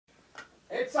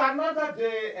It's another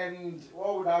day, and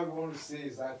what would I want to say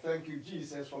is that thank you,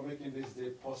 Jesus, for making this day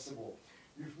possible.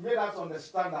 You've made us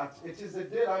understand that it is a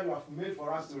day that you have made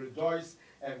for us to rejoice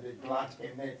and be glad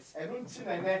in it. And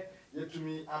yet to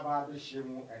me about the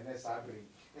shemu and sabri.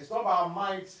 It's not about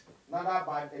might, not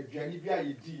about a janibia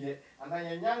idea, and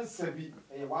I yan sebi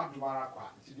a wad marakwa.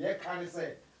 To the kind of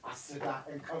say, Asida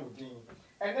and Kaudin.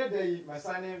 And then they, my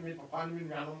son named me upon me,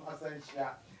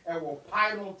 Ascensia, and will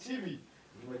Pino TV.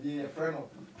 My dear friend,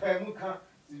 Pemuka,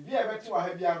 the dear Betu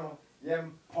Habiano,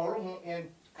 Yem Porum and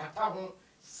Katahu,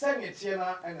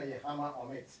 Senetiana, and a hammer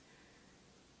on it.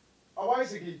 Oh, why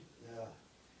is it? Yeah.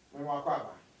 You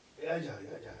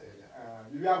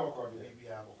have a call, maybe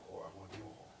I will call.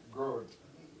 Good.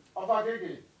 Of a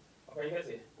gig.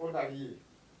 What are you?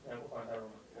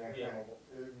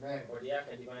 Amen. Or the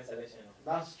Akan Divine Selection.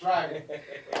 That's right.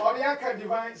 Or the Akan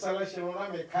Divine Selection, when I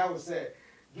make cow say.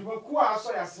 You will go out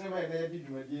so as never and every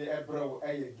bro,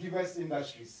 a givers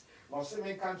industries. No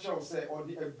swimming country say, or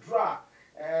the draw,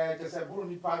 just a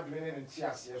brony part winning and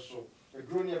tears here. So, a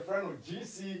growing friend of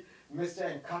GC, Mr.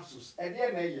 and Capsules, and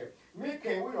then a year.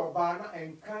 Making we or banner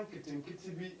and can't get in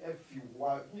kitty be a few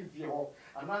while if you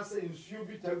and answer in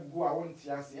Subi go I want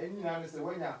tears, any answer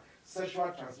when you're sexual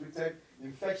transmitted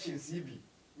infection CB.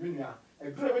 Minia,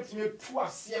 a gravity me to a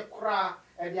sea cra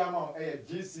and the amount a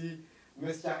GC,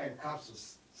 Mr. and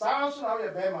Capsules. Sounds now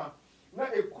a bema,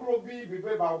 not a crowby, be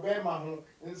about bema,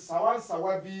 in Sawan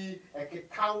Sawabi, a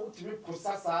cow to be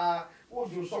processor,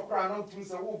 would you so cry out things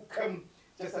that will come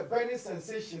just a burning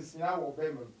sensations in our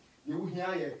bema. You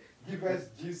hear give us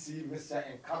GC, Mr.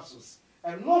 and Capsules.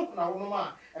 And not now, no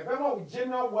man, a bema with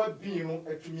general well being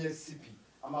a to me a CP,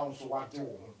 amount so what do.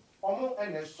 Omo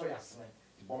and a soya smell,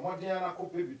 the Bomodiana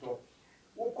copebito.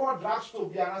 O call drugstore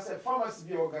be an answer, pharmacy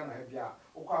be organ,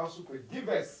 o call super give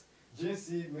us.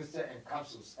 GC, Mr. and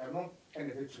Capsules, and not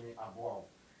anything to me above.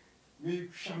 Me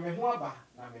Shamehuaba,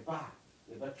 Nameba,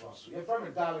 the better was. You're from a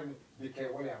darling,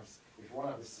 BK Williams. If you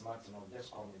want to be smart enough,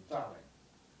 just call me darling.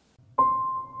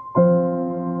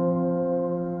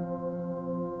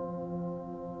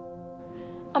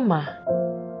 Ama,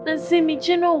 Nancy, me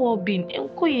general well being and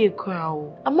koye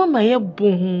crow. Ama my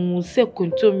boom, se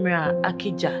kuntumra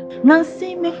akija.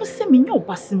 Nancy, me who say me no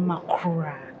passing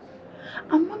macra.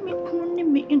 Ama me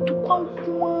pulling me into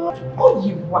quantum. Oh,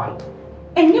 you right.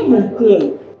 And you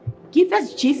won't give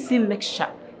us GC lecture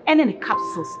and any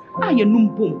capsules. Ah, you no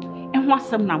boom and want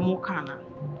some namokana.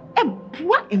 A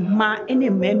boy and ma and a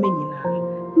memenina.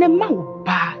 Ne ma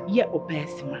ba ye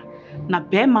obesima. Na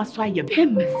bear must why ye bear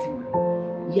messima.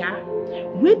 Ya,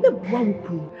 we be boy.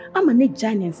 I'm a neck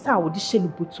giant sour the shelly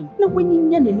bottom. No, when you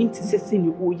yan and into sessing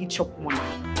you all you chop one.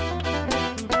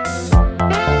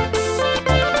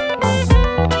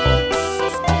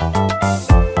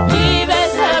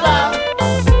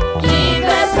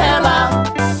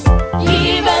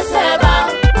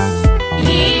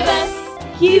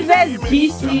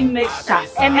 GC mixture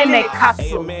and a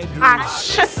capsule.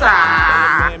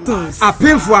 A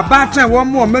pin for a batter, one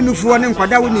more menu for one and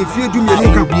Quadawin if you do me.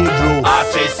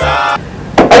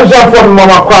 I'm from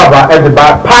Mama Quaba at the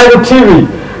back. Pirate TV,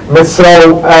 Mr.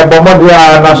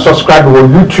 Bomodia, subscribe to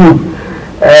YouTube.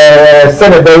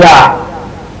 Senator,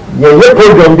 your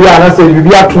program be an answer. You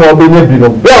be at 2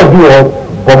 billion. Bell do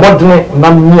Bomodia,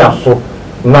 Namia so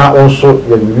now also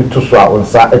you to swap on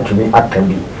Saturday to me at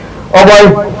Candy. Oh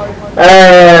boy,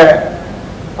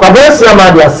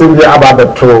 Kwadwosheldon Media assembly about the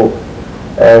two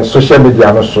social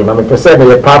media no so na me pese na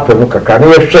ye papa no kaka na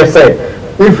ye hwe say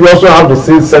if you also have the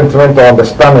same sentiment or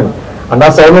understanding and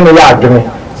that's why no ya adwene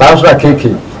so na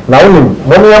keke na onim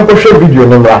mo me yan ko hwe video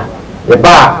no mra ye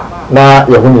ba na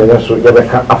ye hu ne so ye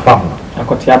beka afam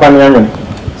akoti aba no yanwe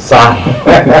sa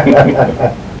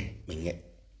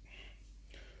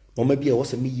Mama be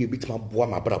was a me ye bit my boy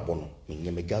my brabo no me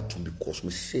me ga to because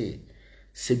me say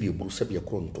sebi oburu sebi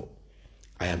ekronto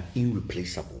I am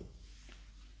irreplaceable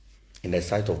in the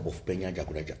sight of both Penya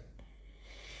Ajagurajah.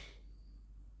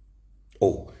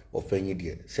 Oh, of Penya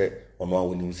dear say ono a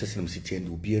woni nsesem city and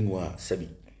obi enu a sebi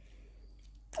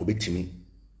obetimi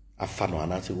afa no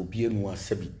anase obi enu a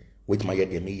sebi wait my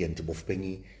yede me yente both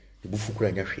Penya the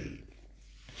bufukura nya hwe.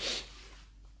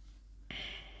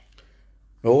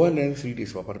 No one in 3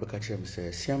 days, Papa Bakacha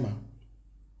says, Siama,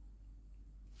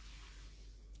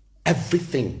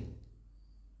 everything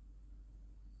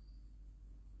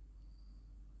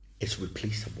is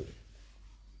replaceable.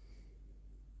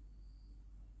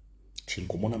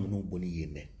 Tinkomona no boni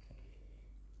yene.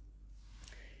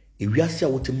 If we are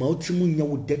saying what Maltimunya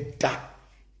would dead da.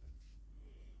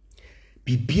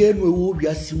 Bibien we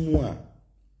are simua.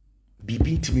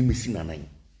 Bibin to me missing a nine.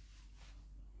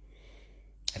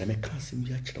 And I can't see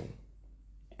me actually.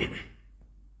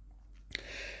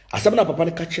 asɛm na papa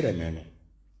no ka kyerɛ me no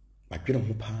madwene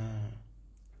ho paa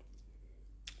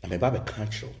na me ba bɛka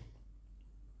kyerɛ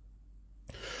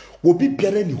wo bi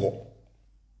biara ni hɔ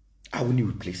a wo ni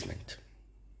replacement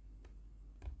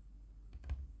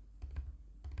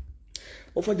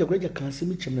ofa Ajagurajah kan se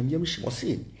mi kyem na miyam hyi mo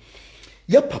se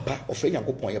ye papa ofre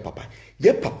Nyankopɔn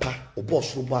ye papa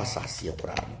obosoro bo asase ye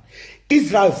kora no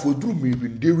Israel for duru me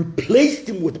they replaced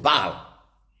him with Baal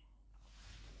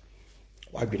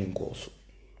wa dwene nko so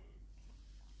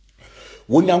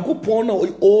wo Nyankopɔn na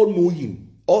all knowing,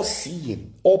 all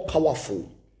seeing, all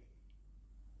powerful,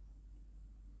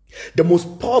 the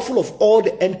most powerful of all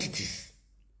the entities.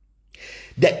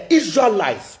 The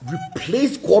Israelites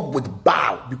replaced God with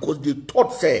Baal because they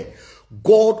thought, say,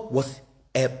 God was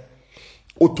a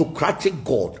autocratic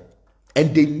God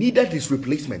and they needed his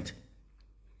replacement.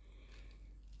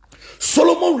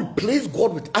 Solomon replaced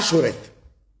God with Ashtoreth.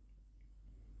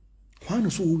 Why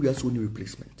not so we are so any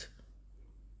replacement?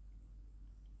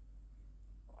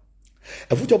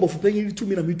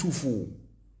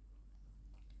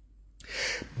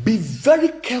 Be very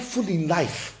careful in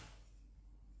life.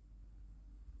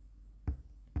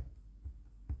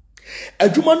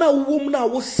 Adwumana womna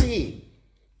wo se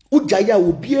ujaya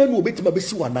obie no obetima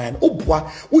besi wanan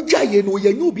obua ujaye no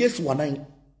yenye obie si wanan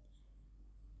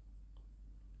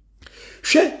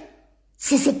hwe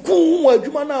susukun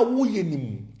adwumana wo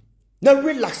yenim na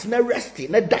relax na rest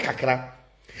na dakakra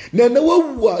na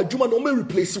wawu adwumana o me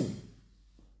replace you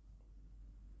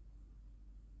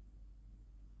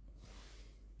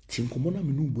tinkomona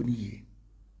menu boni ye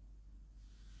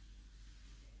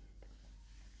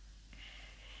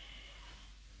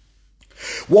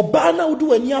wobana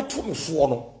wodu ani ato no so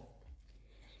no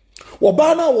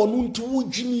wobana wonu ntu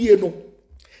jiniye no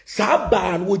sa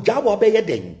ba no wogyawo abeye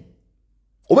den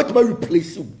obetima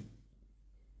replace you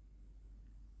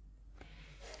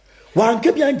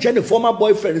wanke bi anje ne former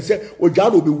boyfriend say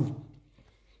ogyawo obewu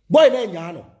boy na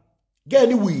nya no get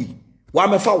any we wa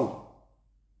mefa wo.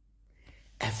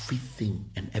 Everything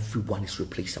and everyone is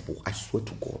replaceable. I swear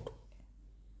to God.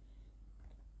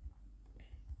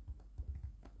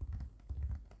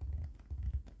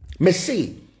 Me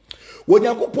say, when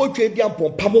you go put your idea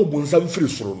upon Pamo Bunzam free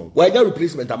solo, why your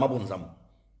replacement Amabunzam?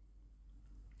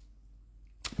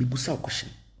 Me busa question.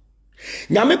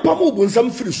 Nyame Pamo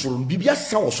Bunzam free solo, Bibia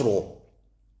sound solo.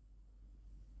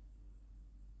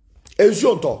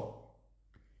 Ezionto,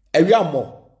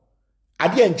 Eriamo,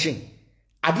 Adienching.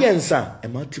 Adiensa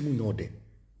ematimu nyode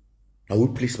na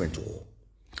replacement all.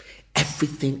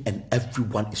 Everything and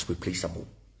everyone is replaceable.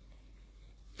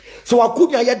 So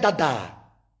akunya ye dada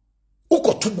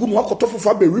ukotugu no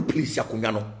akotofofa be replace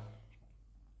akunya no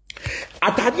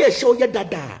atade e hye ye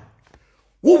dada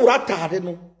wo wura atade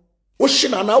no wo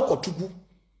hina na ukotugu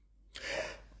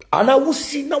ana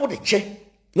wusi na wo de che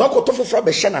na akotofofa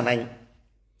be hye nanan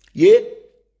ye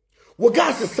wo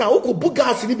gas sa ukobu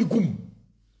gas ni bigum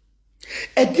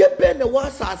e de be na wa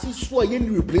asase so ye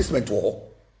ni replacement wo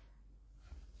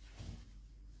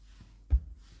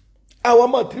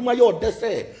awama trima yo de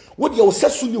se wo de wo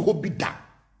sesu ni ho bida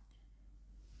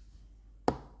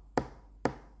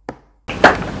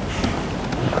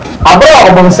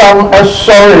abra obonsam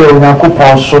esore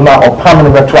Nyankopon so na opam no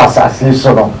beto asase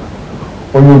so no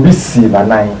oyobi si na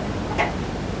nan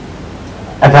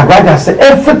Ajagurajah say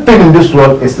everything in this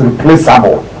world is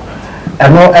replaceable.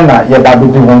 And no, you're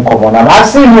one common. And I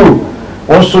see you.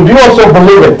 Also, do you also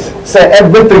believe it? Say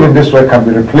everything in this world can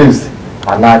be replaced,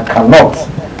 and I cannot.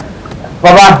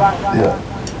 Baba, yeah.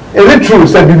 Is it true?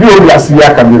 Say Bibi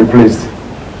Obiasiya can be replaced.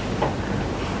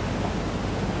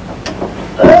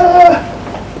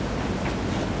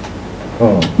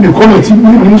 The committee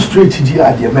ministry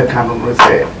here the American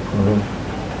say,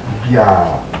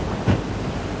 yeah,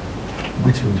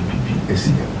 which will be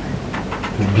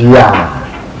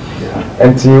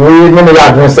and we many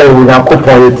advance say we can cope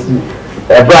it.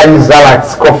 Every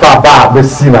Israelites cover bar the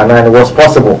scene and it was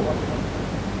possible.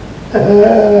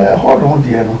 Hold on,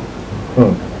 dear.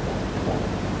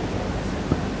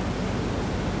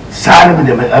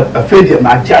 Simon, a failure,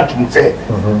 my judgment say,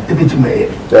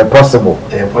 possible.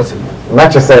 Possible.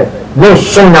 Not just say, no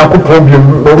son, I could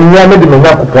problem, but we never did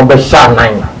not could be shy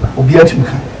nine.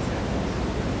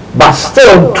 But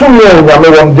still, 2 years ago,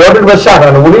 the other was shot,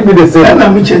 and will it be the same? And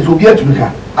I'm to get me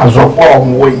as of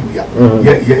form way.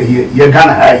 You're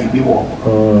gonna have you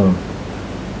warm.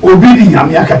 Obedient, I'm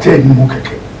Yakate,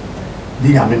 Mukake.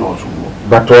 The Yamin also.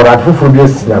 But or at who for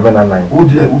this Yamina night? Would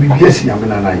be yes,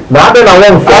 Yamina night. Now then, I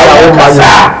won't follow my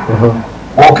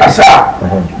or Casa,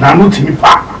 Nanuti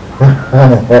Pa.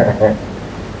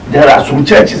 There are some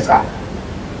churches.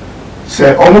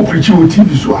 say almost preaching with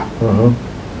TV so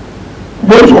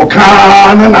those who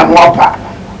can and wapa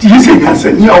teasing us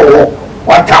and you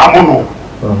what tamono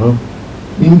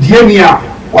India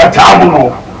what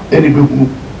tamono any book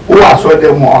who are so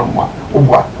them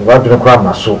what the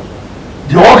crime so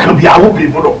the all can be our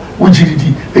people which did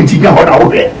it think about our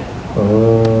way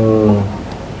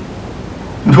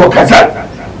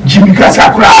Jimmy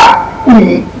Casacra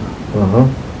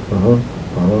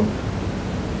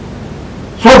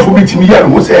so for me to me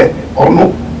who said oh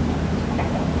no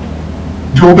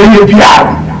do obey a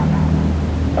piano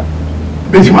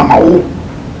Betty Mamma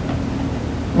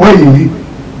why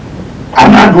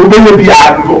I'm not obey a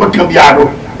piano what can be out of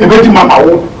Betty Mamma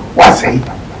what say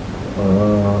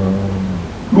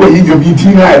where you be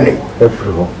dinner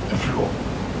everyone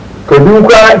could you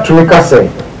cry to make us say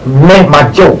make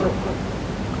my job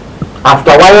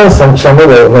after while some channel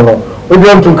no we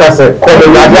want to cast a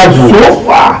so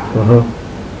far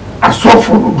I saw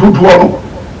for good one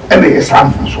and a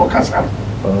something so cast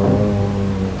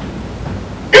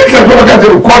it's a look at the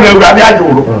corner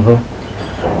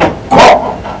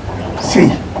call see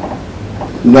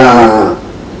na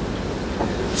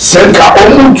senka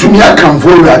omu to me can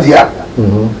for radia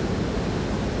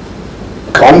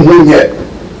come here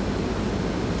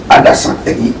adasan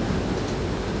any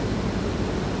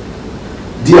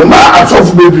the ma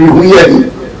asofu bebre hu ye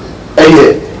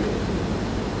eye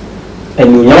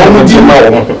enu ya mo di ma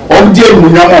o di enu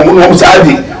ya mo no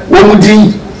saadi wo mu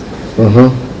di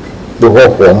the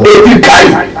hope mo e kai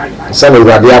say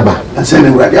urade aba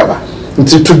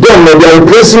nti to them they are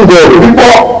praising God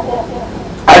people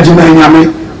ajina nyame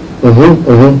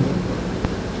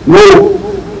no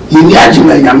yini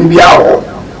ajina nyame bia ho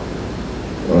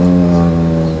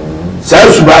say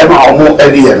subai ma o mo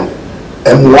ediye no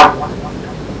emwa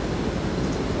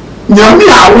nyame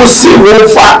a wo se wo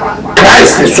fa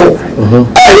Christ so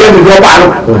aye ni do ba no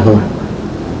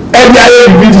e bia ye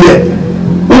bidie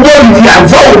wo bo di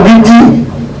ava wo bidi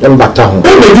embata ho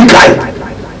e be di kai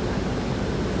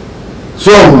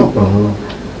so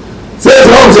say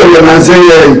so say you man say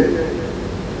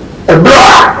e bra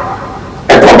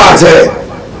e ko ba say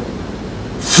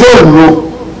phone no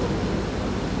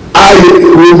aye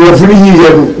we go free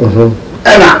here no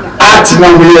e na art na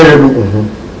we here no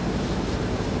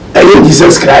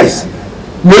Jesus Christ.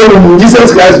 No,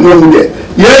 Jesus Christ, no, you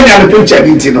ain't a picture,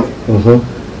 no.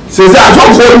 Says that's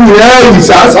all for you, yeah, he's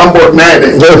somebody mad.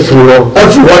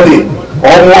 Everybody,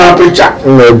 all one picture,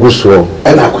 no good so,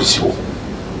 and I could see.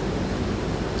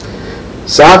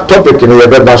 So, topic in the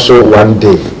Baba show one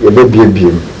day, a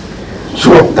baby.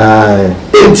 So, 80,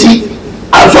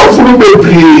 I saw for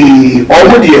baby,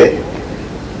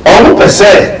 all per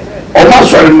se, almost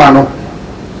sorry, man.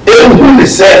 Who they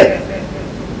say.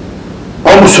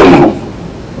 Omusomo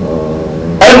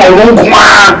eno wonkuma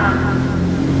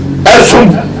esum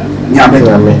nyame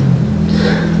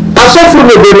asofu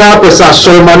no be na pesa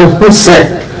so ma no hu se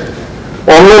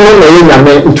ono no na ye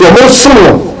nyame nti omusomo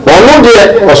ono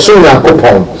de osum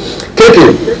yakopon keke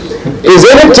is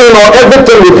anything or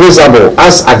everything replaceable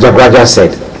as Ajagurajah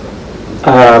said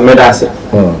medase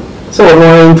so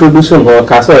no introduce him or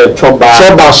ka so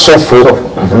choba sofu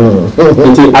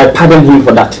I pardon him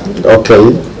for that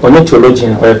okay or not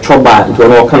theologian or a trouble if you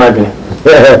know can have been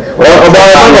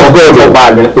man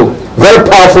of God very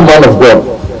powerful man of God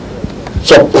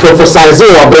so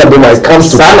prophesizing or bread when it comes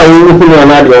to sana you know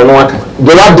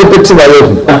the lord deputy by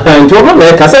you and to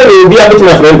know can say be a bit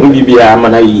my friend bibia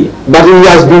manai but he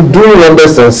has been doing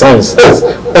wonders and signs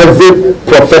every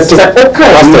prophetic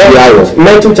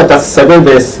Matthew chapter 7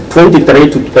 verse 23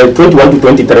 to 21 to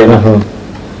 23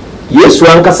 Yesu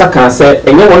ankasa kan sɛ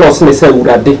enye wona ɔsene sɛ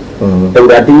awurade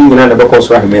nyina na bɛkɔ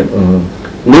so amen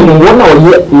ne wona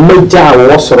ɔyɛ magya a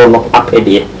wɔ soro no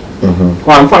apɛdeɛ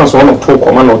ko amfa so no to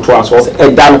kɔma no to aso sɛ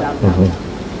ɛda no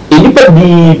enipa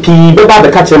bi pii bɛba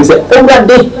bɛka kyerɛ sɛ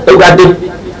awurade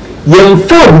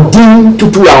yɛmfa din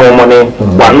tutu ahomone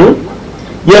one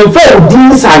yɛmfa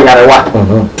din sanyarewa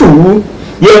two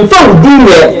yɛmfa din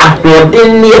yɛ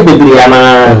ahoɔden ne bebree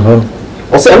ana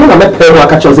ose no na me pay no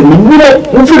aka kyerɛ sɛ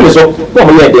me firi so no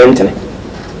mo yɛ de ntene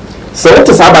sɛ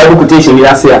wote saa Bible quotation yi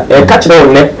ase a e ka kyerɛ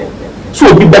wo ne so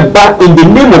obi bɛba in the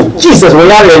name of Jesus wo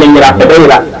yare ne nyira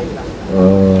ɛbɛyira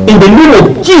in the name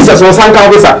of Jesus wo sanka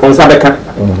wo sa on sabeka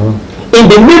in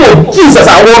the name of Jesus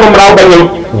a wo no mra wo bɛyɛ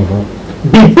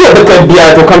before the can be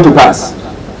to come to pass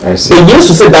I see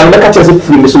Jesus said that make kyerɛ sɛ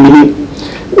firi so me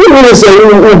we say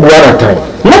we bua time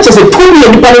not just a 2 year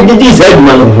nipa ne di say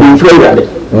aduma no we firi awurade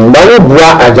we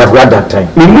bua Ajagurajah that time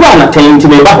we bua na time ti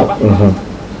me ba ho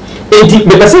enti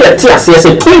be person yɛ te ase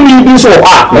sɛ 2 year bi so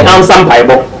me answer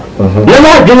Bible na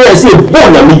adwene ase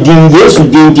born na medin Yesu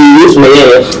din Yesu na ye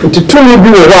to me bi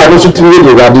wo ha no so to me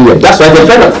the radio that's why the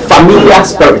friend of familiar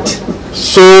spirit.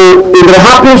 So if it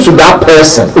happens to that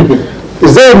person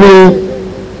is there any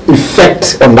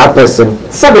effect on that person?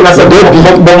 Sabe na sabe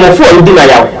bo mo fo ndi na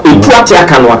ya etu ate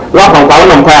aka no wa kwankwa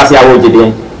na mkwa ase awo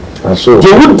gede so je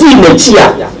wudi na chi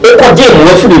a ekode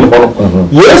mo afiri no no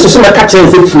Yesu so maka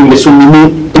chense firi me so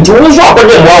minu nti wo so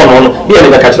akode mo awo no bi e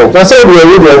maka chense na say we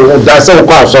da say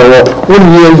kwa so wo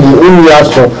oni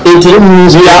aso nti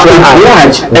ni ya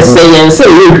large essence e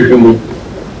hwehwemu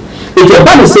if your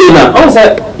body say now also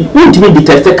you need to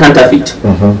detect counterfeit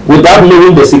without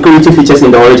knowing the security features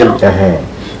in the original.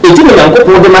 It is a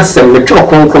couple of them as a mature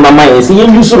concrete mine. See, you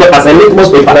use it as a litmus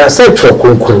paper. I said,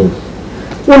 concrete.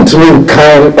 Won't you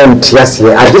kind and yes,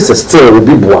 here, I just still will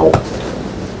be wow.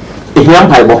 If you am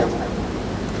Bible,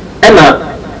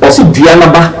 Emma, also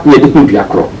Diana, you didn't be a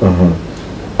crow.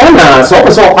 Emma, so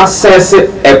assess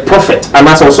a prophet, and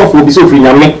as also will be so free,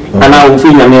 and I will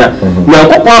free me. Now,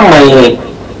 my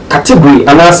category,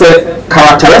 and I say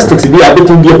characteristics be a bit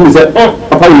in the who said, oh,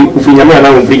 Papa, you free me, and I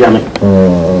will free me.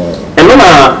 And then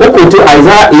I go to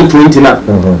Isaiah 8:20 now.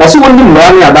 That's when the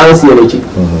money are dancing energy.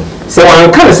 So I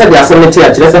can't say there's a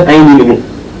material, just a tiny and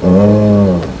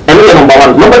then number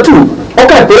one. Number two,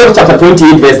 okay, Proverbs chapter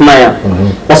 28, verse 9.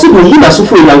 Also, you must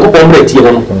suffer in a couple of days,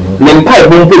 then pay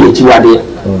one pay you are there.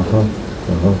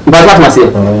 But what must say?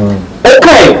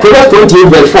 Okay, Proverbs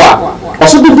 28, verse 4.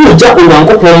 Also, the good job in a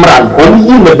couple of run, only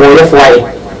in the boy of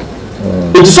why.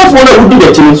 It is so for the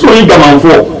good thing, so you come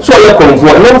for, so you come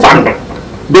for no fun.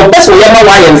 The person you have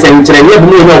why and saying to them,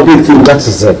 that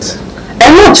is it.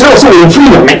 And not also in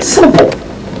freedom, it's simple.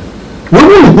 We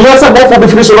will be as a for the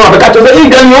free so of the catch of the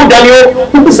Daniel,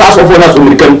 who is also for us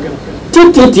American.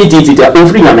 In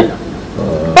freedom.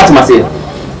 That's my say.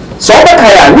 So,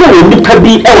 I will be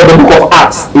out of the book of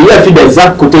Acts, you have the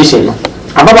exact quotation.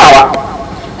 About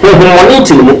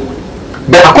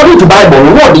but according to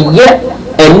Bible, what the year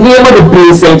and near the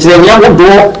place and young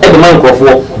door at the man of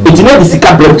war, it is not the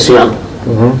Sika Block.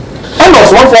 And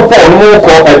also one for Paul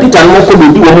Moko, Peter Moko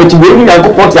will do what you will not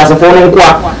go as a phone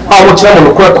how much time on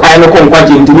the crack I know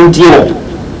conquering to meet you.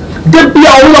 The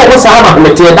Pia was a hammer,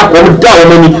 that one down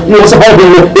many, was about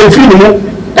in freedom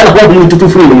and about you to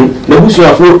freedom. The bush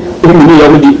of fruit,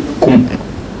 already come.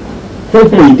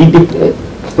 Hopefully, did it.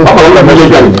 You're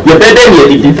better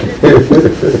than you did.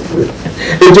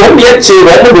 It won't be a chair,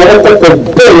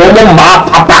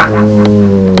 papa.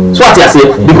 So what I say,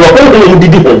 because you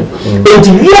did it. And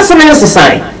you are a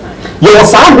sign. You are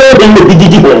some way in the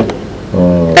big one.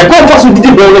 A conference with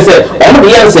the boy said, all the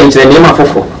answer is the name of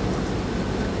Fofo.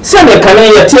 Send a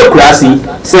Canadian theocracy,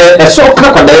 say a short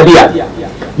crocodile beer.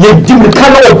 You didn't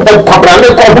come up with Papa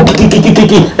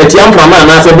Kiki at young from an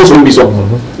answer Bosom Biso.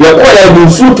 You're quite a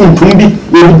suit to be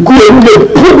you could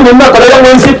put in the mark of the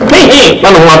say, hey,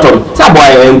 man of water.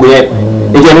 Saboy and Guy,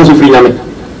 a generous free name.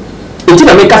 It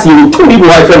didn't make us you two people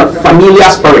wife and familiar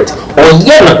spirit, or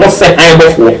yet not say I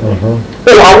before.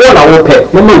 Oh, I want our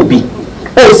pet, no be.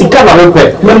 Oh, see, come on,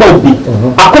 pet, no be.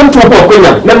 I come to a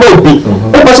pocket, no be.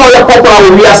 Oh, but all your papa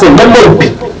will be asking, no be.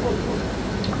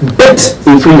 Bet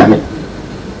in free name.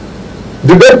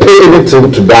 Do they pay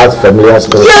anything to that familiar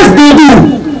spirit? Yes, they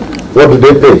do. What do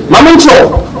they pay? Mama,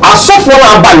 I saw for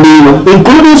our band,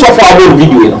 including so far our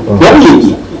video.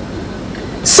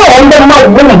 So on the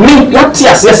mouth, when me, not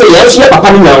yes, yes, yes,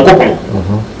 papa, and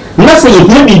nothing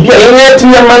you be a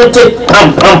 3 month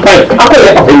pump. I call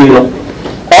it a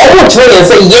all what you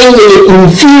say,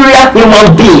 inferior human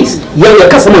beings, your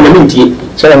customer will meet.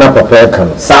 So I'm not prepared,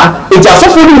 sir. It's just so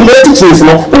fully related,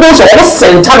 who was all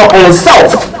center on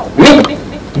self. Me,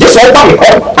 this all back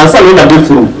up and send in a good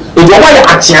through. It's why I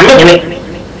actually make it.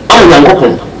 I'm young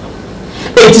open.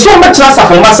 It is so much less of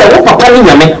myself, papa,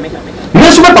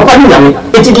 yes, what papa,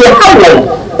 it is a how long,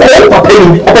 all papa,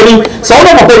 opening, so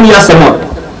I'm opening as someone.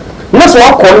 That's what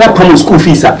I call up school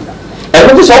fees. And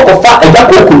what is all of far a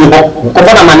duck could be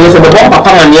cover the money, so the one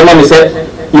papa and your mammy said,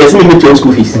 yes, me with your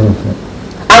school fees.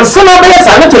 And some of us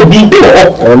are not a big deal,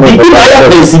 I have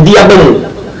a dear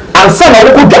bone. And some of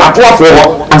them could apply for,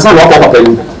 and some of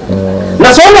them.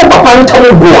 Now, so no papa and tell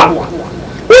go up.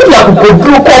 If you have to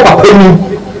go papa penny,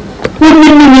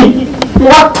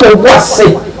 what to what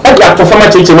say? I got to farm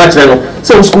a church material,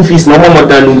 so school fees no more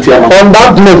than on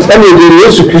that note. Anyway,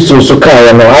 Jesus Christ so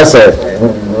kind, and I said,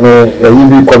 you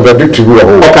be contradictory.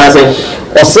 What can I say?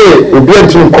 Or say, if you are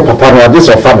to papa, this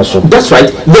or family. That's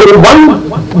right. There is one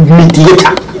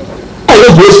mediator. I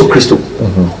love Jesus Christ.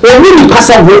 When we pass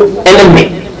away,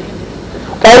 enemy.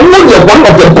 Or when you're one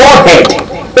of the Godhead,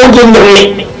 or you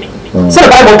Say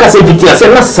the Bible can say victim, say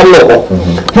not some law.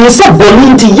 He said,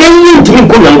 Boniti, yen, to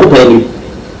go and go penny.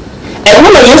 And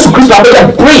when I used to Christ, I a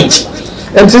bridge.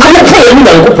 And to say,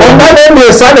 I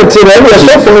may sign it to them, as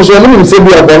so for him, say,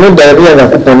 we are born diarrhea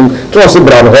and open to us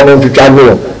brown horn to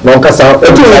travel. No Cassa,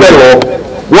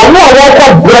 one more walk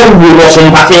of brown was on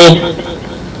Pathé.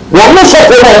 One more shot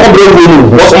of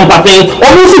brown was on Pathé,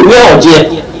 almost a year or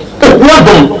year. What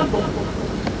done?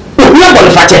 What done,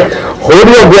 Fatty? Hold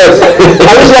your breath.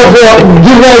 I was like,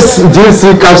 give us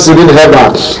GC capsule in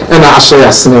heaven, and I share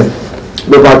a snake.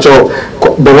 But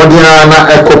the one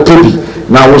echo baby.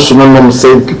 Now, we should not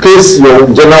say, case your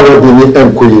general will be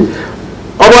inquiry.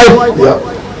 All right,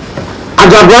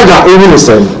 Ajagurajah, even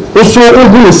say, also,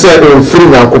 we say in free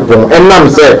Nankupon, and Nam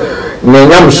say,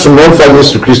 Nayam Summon for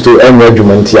Jesus Christ and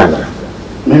Regimentiana.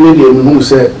 Many who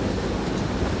say,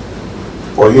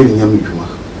 or hearing Yamijuma.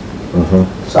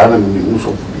 Sana Mimus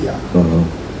of Bia.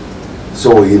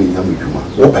 So hearing Yamijuma.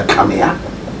 What a camea.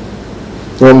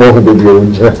 No more baby,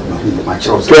 my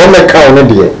child.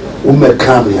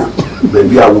 Camea.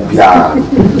 Maybe I will be a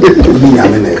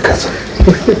me casa.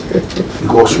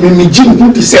 Because me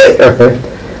Jim say,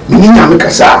 me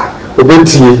casa,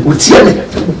 Obeti, with Yemi.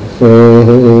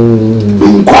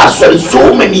 In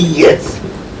so many years.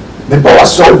 The power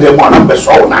sold them one number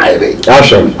so nice.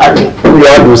 We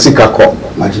are to seek a call.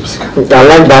 Magic. I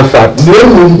like that fact.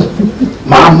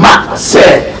 Mama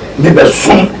said, never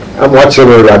soon. I'm watching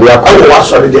it. I was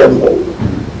sorry there.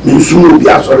 You soon will be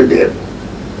sorry there.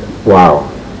 Wow.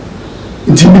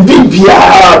 It's a big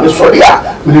PR, sorry,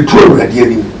 with the tour ready.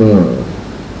 And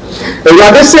you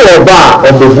are say a bar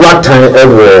of the black time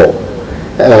ever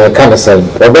kind of say,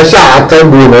 or the shah at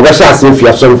time room, or the shah say if you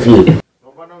are sorry for you.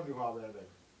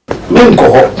 Minko.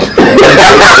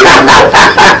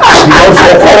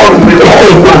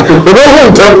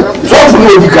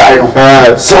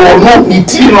 So no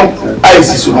itino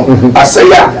aisisuno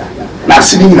asaya na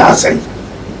sini na asai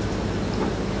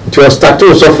to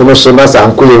status of no so na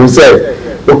sanko you say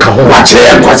o ka ho wa che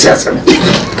kwase asem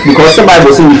because the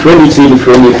Bible say if you see the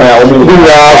friend fire o mu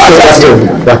ya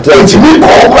that it me ko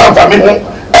kwa me ho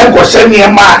en ko se ni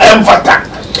ma en fata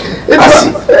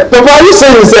Papa, you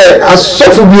say a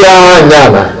sophia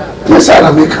nyana. Yes,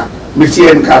 I make her.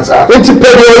 Mitian Casa. It's a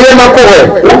pedo, Yamako.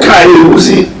 Okay, you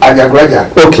see,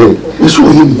 Ajagurajah. Okay. You saw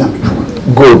him young.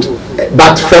 Good.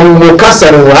 But from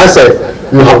Mukasa, I said,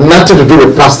 you have nothing to do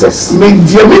with pastors.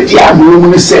 Media,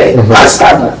 you say,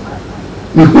 Pastor.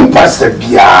 Me who pastor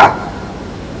Bia.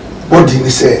 What did he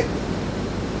say?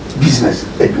 Business,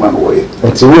 Edman way.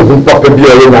 Until we papa be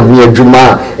alone and me a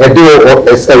Juma, a day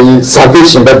or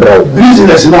salvation,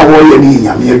 business in our way,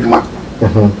 and me a Juma.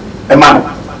 A man.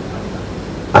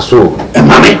 A so, a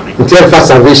money. Until for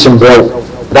salvation, bro.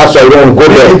 That's why you don't go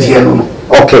there.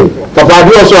 Okay. Papa,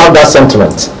 you also have that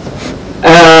sentiment.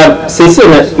 Say,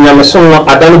 Yamason,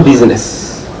 I done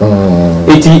business.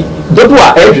 Eti, don't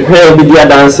want every be a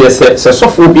dance, says, so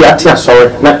soft be a tear, sorry,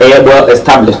 not a well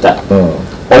established that.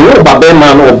 Owo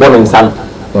babema no born in san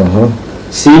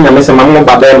si na me se mammo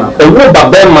babema owo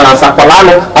babema asakwala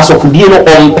no asofudie no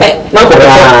ompe na ko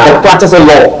practice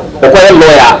law ko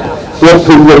lawyer wo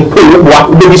wa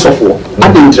be sofo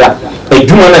adintra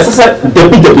adwuma na sese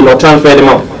debi no transfer dem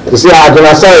o si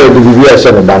adwuma say the vivia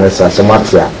she no banesa se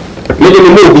matia me de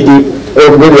me obidi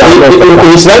maybe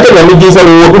I is not going to be a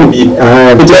woman.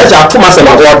 But I have to myself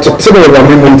about to tell you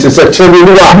women to say, children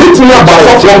who are meeting about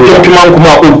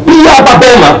be a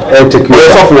babema take you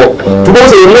off work. To go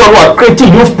say, you know, creative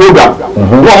youth program.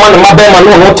 No man, my bema,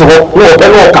 no, no,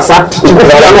 Cassat, to go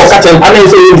for no catch and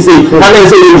say,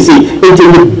 it's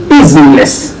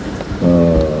business.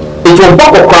 It will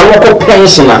back a crown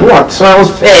pensioner, not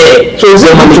transfer. So, it's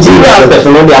a material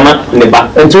person on the amount in the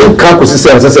back. And to calculate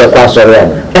as a pastor.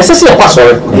 As a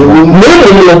pastor,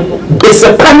 it's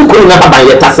a panic in a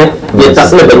yet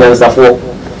for.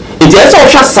 It is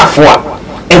also Safwa,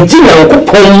 and Jimmy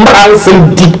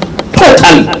Kupon deep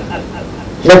totally.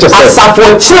 As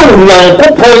for children,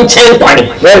 Kupon chain,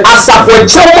 as for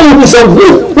children who is a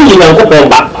good, we know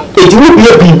Kupomba. It will be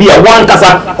a BB, a one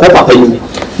casa, Copa.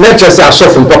 Let's say I saw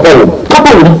from Papa.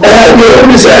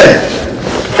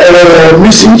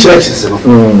 Missing churches.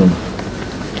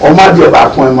 Or my dear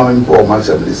back when my poor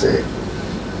myself say.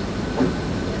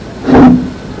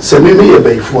 Send me a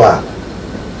bay for.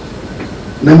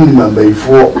 Name my bay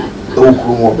for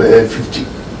Oklahoma Bay 50.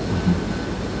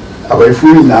 A bay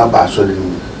free now by solid.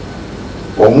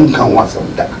 Or one can want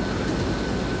some that.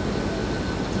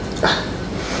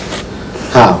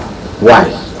 How? Why?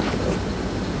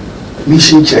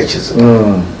 Mission churches.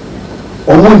 Or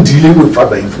one dealing with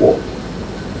Father before.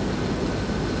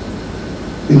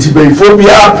 Into before we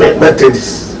are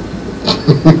Methodist.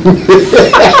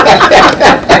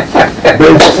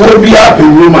 Phobia per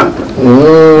woman,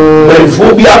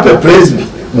 phobia per presby,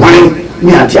 wine,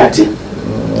 me ati.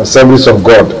 Assemblies of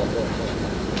God.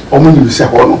 Omo you say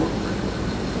hono.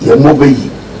 Ye mo be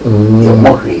yi. Ye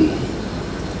mo hwe.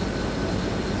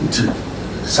 Nti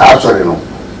saa sori no.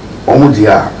 Omo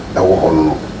dia e wo hono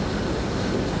no.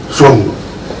 So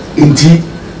nti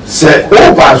se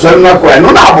o pa sori na kwa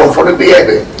no na abo for the be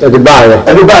here. E de ba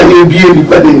ye Bi e ni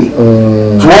pa de ni.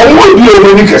 To omo bi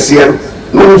e ni kese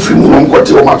no free mu no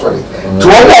nkote o ma sori. To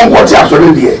omo nkote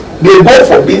asori de they go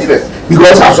for business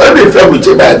because asori dey fair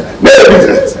with bad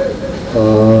business.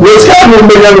 We scam no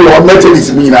million or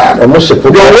methodist mean na almost a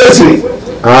problem. Ni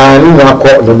na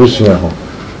ko do busuya ho.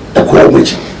 E ko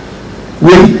mechi.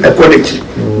 We equality.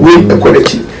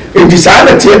 In this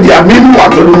other tier dia me no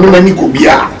ato no mani ko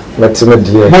bia. Letime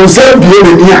die. Mo se bie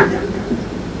na ni a.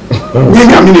 Ni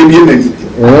na me na bie na ni.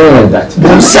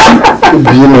 Mo se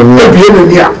bie na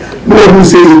ni a. No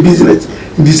say business.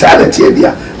 In this other tier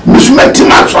dia. Musumati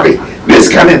ma sorry. This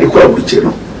can e ko abuche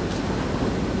no.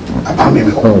 Aba me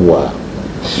ko wa.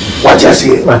 What you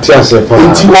say? Matias pa.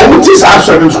 Nti wo muti sa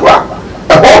so nso a.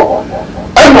 Ebo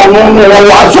no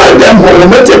wa so dem ho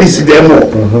methodist dem ho.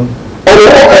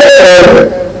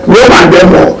 Roman dem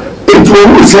ho. Nti wo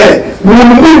mu say mu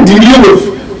di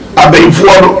live abenfo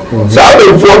no. Sa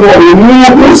abenfo no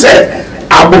mu say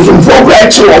abosomfo kwa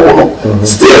echi wo no.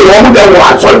 Still one dem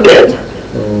wa so dem.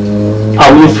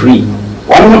 Are we free?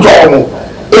 One mu to mo.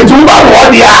 Nti mu ba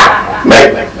wo dia me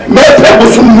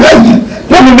pebusum yi.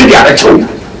 Let me get a show.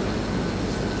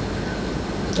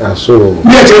 So,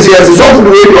 yes, so for the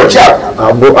way your child.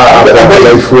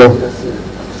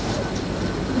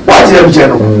 What is the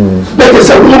general? That is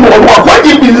a room of what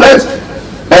you business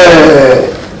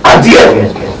idea.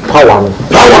 Power,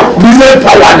 business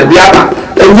power, the other.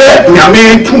 And then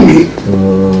you to me.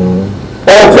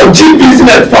 Or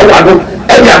business power,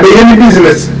 and you any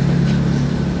business.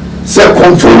 So,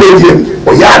 control him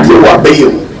or you are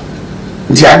paying.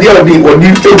 The idea of being or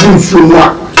the table soon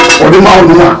or the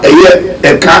mountain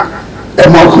a car a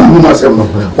mountain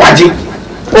watching.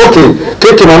 Okay,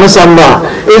 taking on some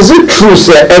is it true,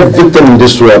 sir, everything in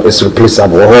this world is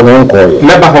replaceable? Or no call you?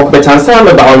 Never hope better sound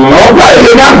about no, what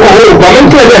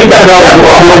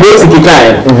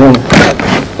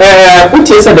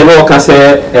is the law can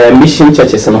say mission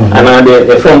churches and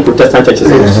the from Protestant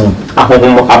churches? I have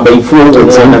been full of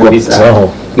this.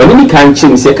 Many can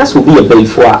change, say, Cass will be a bay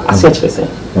for a such as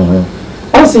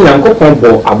also, Uncle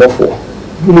Pombo above four,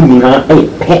 whom a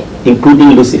pet,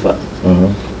 including Lucifer.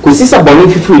 Because this is a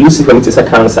bonnet free Lucifer, it is a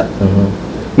cancer.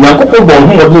 Uncle Pombo,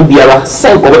 who will be a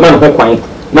self of a man of point,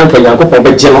 Nanka Uncle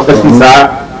Pombo, general officer,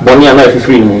 Bonnie and I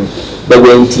free moon, but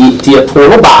when Tia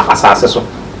Toroba assassin.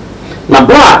 Na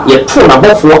bra ye true na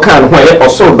bof wo kan ho ye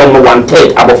also don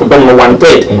 1/3 above don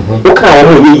 1/3 wo kan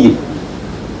wo yi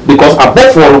because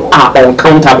above one are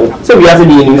uncountable so we are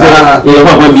saying in above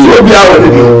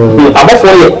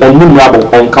one ye unnumerable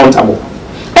uncountable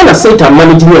and a Satan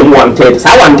managing 1/3 so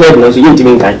 1/3 no so you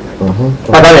ntimi kan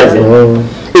otherwise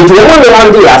it will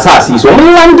one day asasi so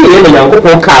one day na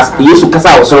yankopon cast yesu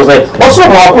kasa wo so say also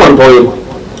ho ko ntoye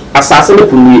asase le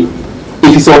punu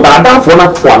if it's about that for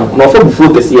not one no for before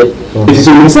this year if it's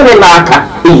in say na aka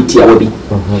 8 ya we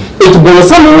it will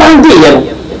some one day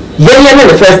yeah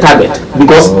the first target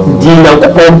because the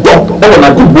yankopon dog e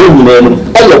na do bo nyina no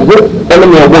e ye bo e na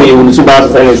me bo ye wonu so ba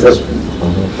say say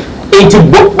it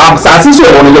bo absasi so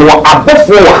wonu le wo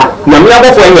abofo wa na me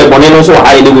abofo e ye bone no so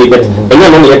ha ile we bet e ye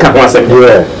no ne ka ho asem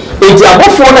it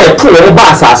abofo na e to wo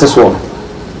ba asase so wo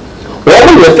wo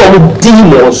ye form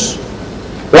demons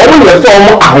what will you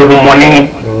form a money?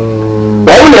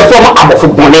 What will you form a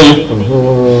money?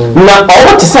 Now, I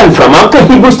want to send from after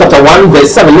Hebrews chapter 1,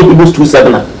 verse 7, Hebrews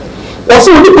 2:7.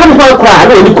 Also, the people who cry,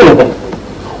 I know you couldn't.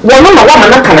 One of my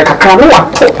woman can a cacao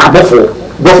above.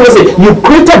 Before say, you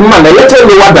created man a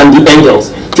little lower than the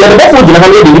angels. The other before you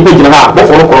have the people in the heart,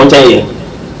 before no contain.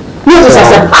 Yes, I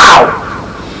said, how?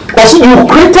 Also, you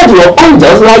created your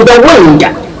angels like the wind.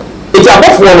 It's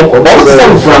above one of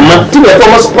them from to the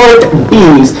former spirit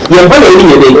beings. You're very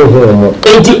near the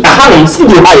hand, see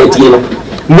you higher deal.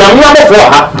 Now, before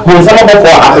her, who is about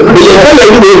for her, they are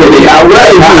very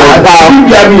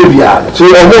so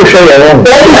you won't show your own.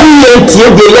 They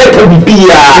let them be.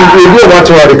 You know what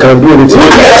they can do. It's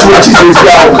what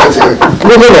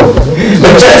no.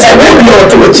 But just maybe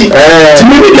you're to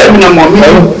maybe them in a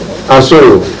moment. I saw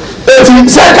you.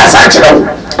 It's like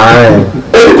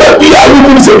everybody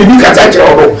are say the catch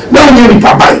now we need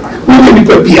papa we need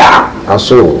papa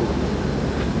so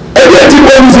everything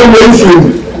we say we should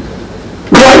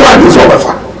why want this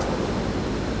over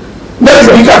that is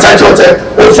the catch catch us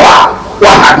over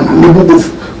what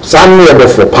Some near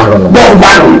for Parano.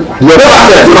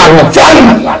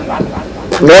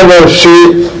 Never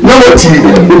she, no tea,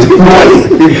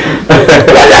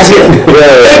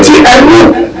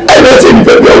 everything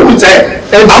you say,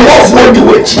 and I'm off for the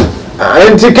witch.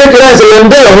 And to get it as a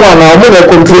day one, I'm going to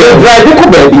control drive you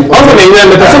baby. Also, they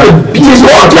never have a piece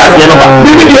of class.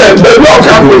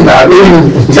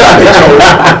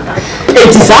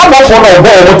 It is how much one of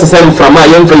all what to send from my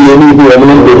young for you.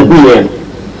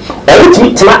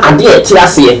 Everything to my idea,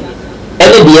 TSC,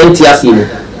 and the NTSC.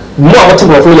 More to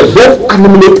both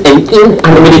animate and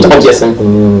inanimate objects.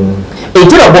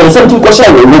 Instead of something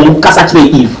question will Casacre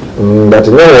Eve. That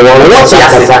no one what's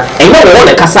and no one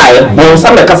a Casa, bon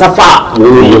some the Casa far.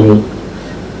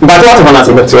 But what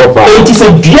it is a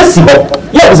dressable.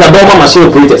 Yes, a bomber machine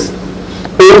operators.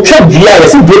 A check GI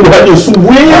is doing what you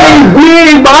way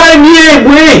by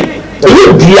me.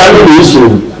 You issue.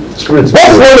 Both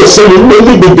for the same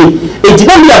maybe it did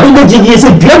not be a big GG, a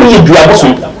dreamy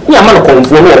drabble. I'm not going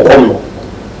for come.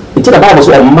 It's the Bible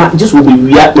so just will be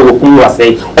reacting to what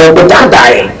say or but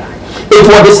die. It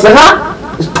was the Sarah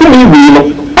to me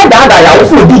real and I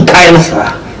will be kind.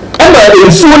 And I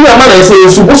soon your man say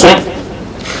Suboson.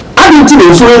 I didn't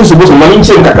know so in Suboson money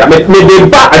chain maybe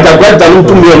back at the bread down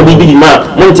to me and be man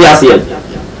Montiasian.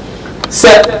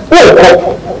 Said,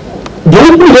 oh, the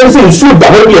only reason should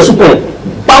that be a super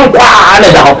bank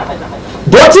and down.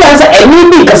 Don't you answer any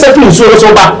big cassette insurance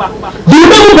over? Do you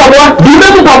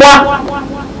remember Papa?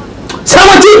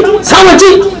 Samati.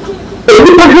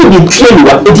 Everybody will be trained.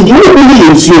 It did not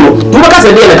really ensure. Do not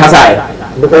say the Kasai.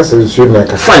 Because it's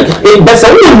fine. But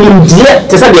some of dear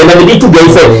to say the another to go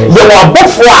say, you are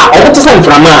both for or to send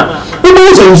from her. It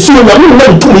was ensure that you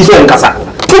went to his own Casa.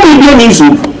 To be an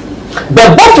issue. The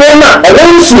both for now, a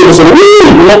very serious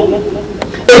really.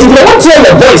 It is not tell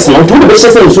the voice not to the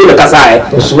business in Sula Casai.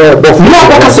 No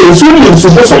one can say in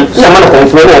Suboson, Yamana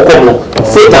control or Como,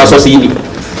 Satan Society.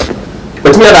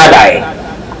 But me that die.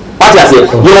 What I say,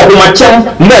 you are my chum,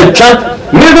 Melchan,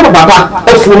 Miller Papa,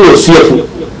 a fool of Seafood.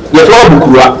 Your flower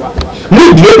Bukura.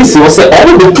 Need the ABC was said,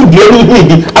 all the two daily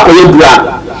need up a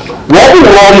gra.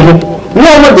 Walking no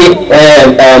one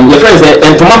your friends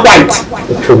and Thomas White.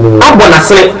 I'm gonna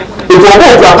say. If you go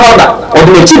to a powder or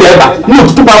the children, you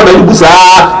to powder and goose,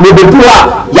 maybe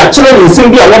poor, your children in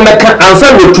Symbia, one can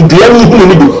answer to the any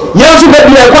humidity. Yes, you get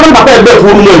me a common papa bed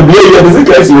for me,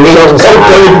 because you know,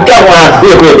 come on,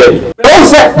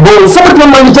 also, some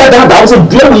manager that was a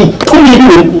very 2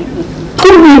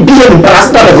 million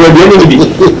bastard of the enemy.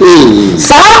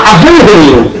 Sir, I heard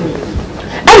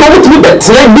I know what you bet,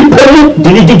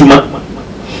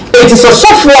 it is a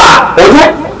software or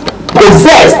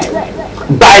possessed.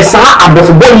 By Sa above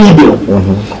one bill.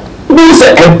 Who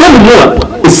said a penny more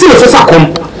is still a come.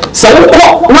 So,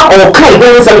 not all kind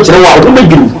of something I will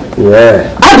do.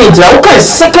 I did okay, 2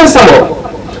 Samuel,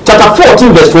 chapter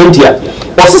 14, verse 20.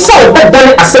 Was a soul that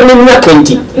done a 7 no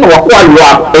one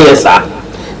ASR.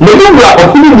 No number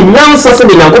of whom the young Sassy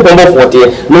in Uncle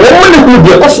 40, no one who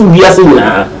be a person we are saying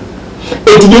now.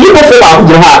 It is you for our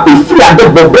job if you are the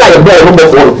blind boy number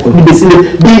 4,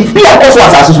 be also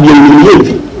as us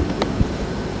be.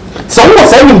 Some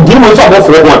was saying demons of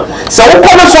one. So,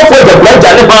 come software the blood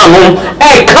and home,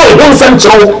 I can't do some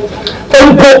show.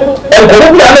 And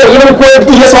Colombia, even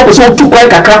years of so to quite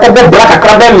a crack of black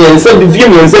academy and send the view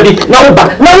and said, no,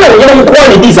 but no, you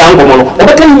quality is uncommon.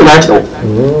 Or can you imagine?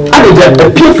 I did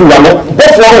a people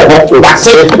both or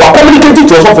say, or communicating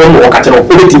to us from or catching up.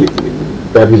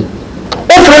 Baby.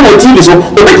 Offering what TV so,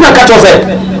 the big man catch us said,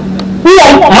 who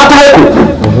are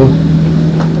Matako?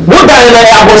 What I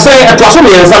was saying at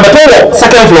Trasumi and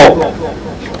second floor.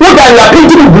 What I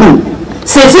painting blue.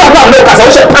 Since you have no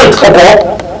Casa pant or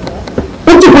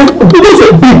what you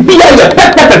be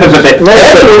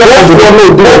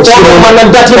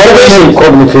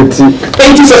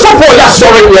it is a software that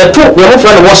sorry, your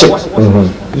friend worship.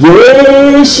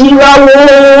 Yes, she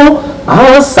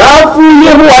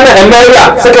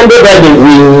secondary wedding.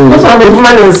 What's on the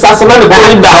man in Sassaman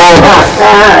going down?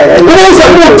 It is a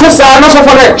good person, not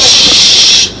for that.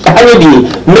 Shh. I mean,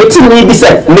 meeting me be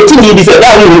said, that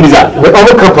will be that. But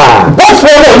over Capa. Both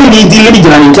for only the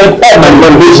religion and all my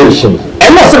motivation.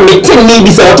 And also meeting me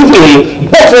be said to me,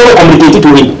 both for communicated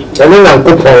to me. And then I'll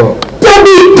put on. Tell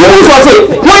me, you will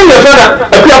say, when your father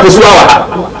appear for Suawa.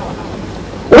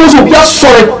 Also, be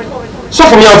sorry. So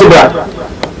from your to brother.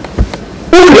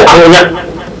 Who the Amonia?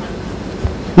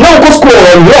 No go school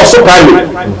and you also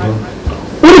private.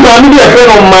 Who the family a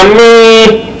friend of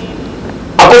Mammy?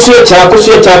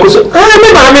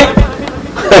 Mammy.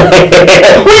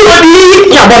 We want to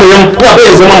ya bon yam ko be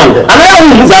so man ana ya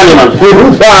hu zani man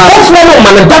what's one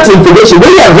man that information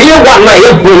we are real one na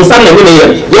ya bring some na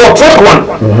me your track one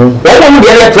what one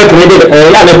the track me dey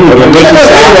ya na hu me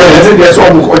dey so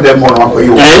mo ko dem mo na ko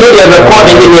yo no dey record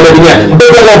in the area but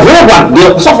the real one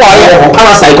the so far ya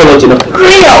kana psychology no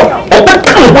real o ba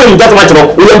kan ho in that much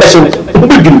no we be so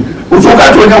o so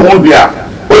ka to nya ho bia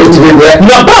o ti be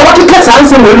na ba wa ka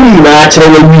sanse mo ni na kire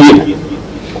na wie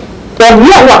o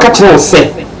wi a wa ka kire o se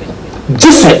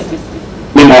jise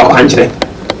me mo kwa nkire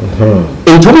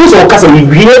ntumu so ka se we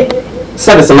wie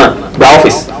service man the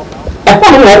office e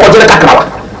kwa mo ko jere kakrawa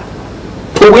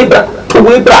to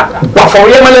we bra ba for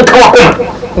ye man kan wa koma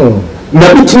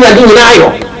na bitini ade nyina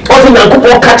ayo o fi na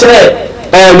ko ka kire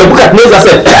na buka neza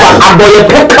se aboye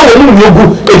peka wo mu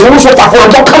yogu ntumu so fa for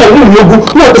do ka wo mu yogu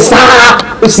no be saa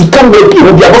si kan be bi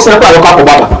obi abosa kwa ko akọ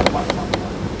baba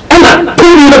ana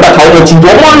pili le baka wo ti do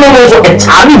mo no so e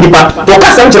taami nipa to ka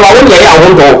sam kire wo ye ya wo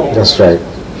ndo That's right.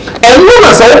 and no na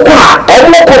so ko a o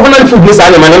mo covenant food this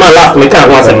ani man ma last me kan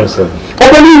ho asem o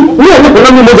be ni no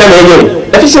na mi mo ga na ye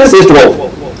efficiency is 12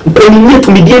 peli ni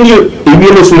to mi die ni e wi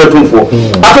no so na tumfo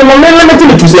afa mo men na me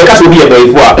tu se ka so bi e ba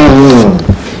ifo a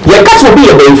ye ka so bi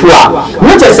e ba ifo a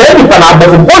no te se nipa na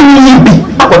abofo bonni bi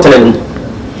akotele ni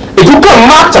it will come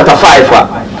Mark chapter 5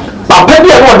 papa bi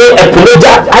e de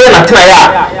epoleja aye na tena ya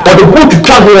o de boot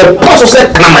travel e poso se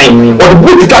knaman o de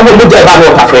boot travel mo je ba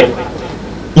no kafe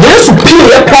Yesu pie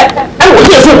ye pe e wo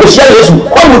Yesu ko sia Yesu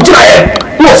o mo tira ye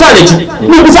no sa na ti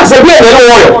ni bi sa se bi e no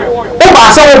wo yo o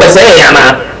ba sa wo be se ye ya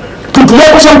na tutu ye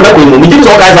ko so bra ko ni mi ji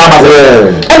so ka sa ba se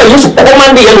e na Yesu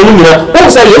command ye no ni na o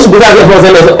se Yesu bi sa se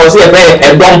o se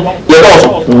e dom ye do so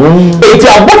e ti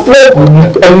abofo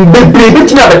bebre bi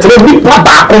ti na betre bi pa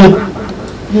ba ko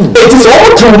it is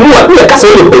all to know what you can say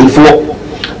you pay for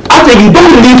after you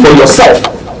don't live for yourself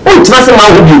o ti na se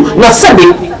ma wo bi na se be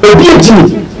obi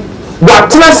ejini wa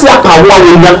tena se apa wo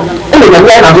awenya e na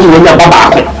ya na do wo nya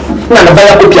baba ko na na ba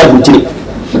ya ko pia butire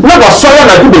na wa so ya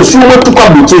na do be su mo tu kwa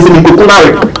butire se ni ko na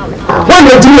re one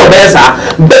day you be sa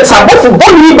but abofo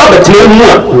boni ba betre mu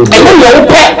a e na yo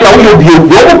pe na wo yo bi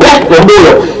yo pe wo do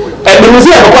yo e bi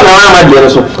nzi e ko na ama de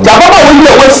so ja baba wo yi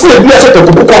wo si e bi e se to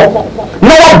kuko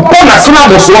na wa bona sina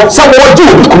boso sa wo ji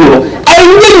obi kunu no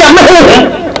enyi nya me ho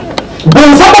bon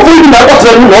sa bofo yi na ko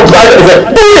tere mu no ba e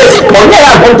do yes o nya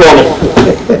ya bonto no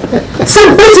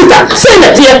simplicity say na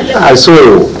tie I saw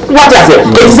what I say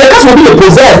it is a case of being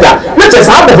possessed not just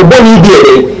how the body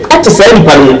be at the same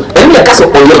time and the case of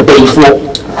your day for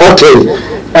okay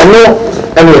and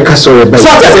the castle so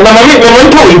I say mama me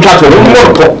to you catch no more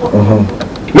to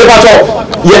me ba so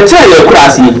ye tell your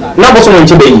class na bo so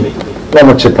nche be yi na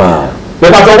mo chepa me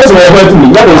ba so bo so e to me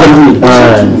ya bo so me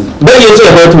be ye so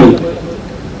e to me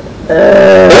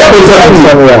ya bo so me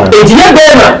e ti ye be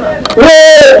na wo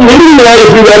me ni na ye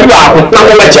fi ba ko na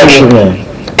ko ma chene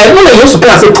and when you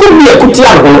can say to me a kuti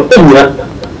an ho enura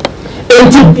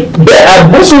enti be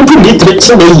aboso to me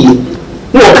treche na yi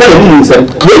no ka na mu nsem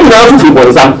we ni na fufu bo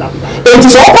nsam enti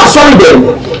so kwa sorry dem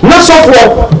na so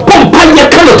for pompa ye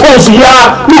ka na ton su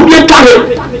ya no bi ka he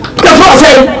ka so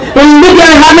say ni bi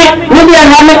an ha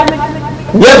me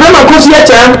ye fa ma ko si ya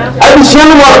chan abi si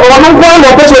no wo no ko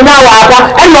no pe so na wa apa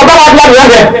e no ba wa bia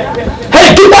he hey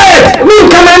keep quiet me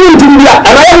come on into India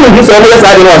and I am in so many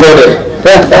side no so there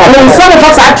and some of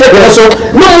us are taking so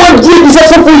no one give is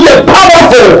so for you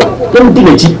powerful don't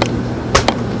think it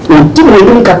o ti mo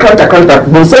ni ka kanta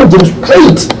bon some give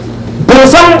straight bon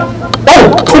some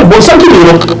bon some give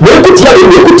no we put here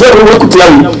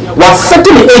was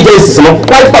certain agencies no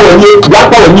white power ni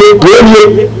black power ni we ni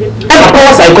e ma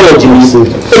power psychology ni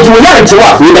e ti wo ya nche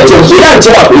wa we be che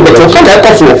kan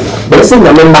ka so but say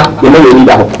na member you know we need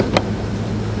that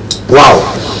wow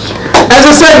as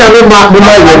I said, I might be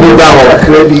down.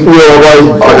 We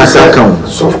are on a second.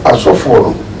 So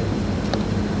for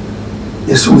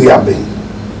yes, we are being.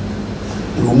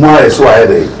 You more so I had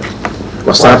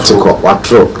was that to go what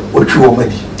true what you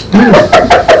already.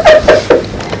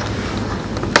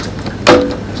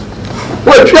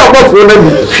 What you are both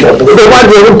the one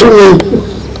you to me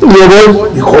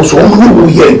because only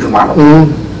we hear man.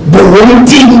 The one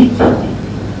thing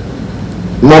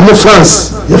Mama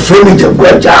France, your friend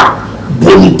Ajagurajah.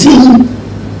 Bonitin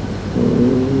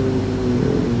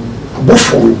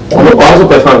Buffon, also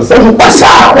performance. on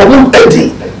passa, on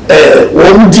Eddie,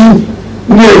 one D,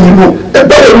 near you know, a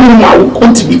better room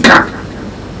want to be cut.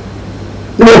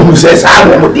 No, who says I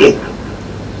won't day.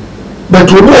 But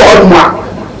to know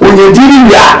when you're dealing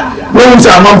here, no one's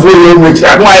a month for you, which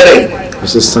I know.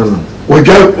 Assistant, we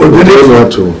go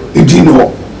to it, you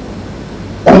know,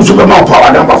 on Superman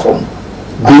power number from.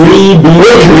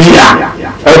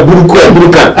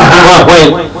 Buruka. Why?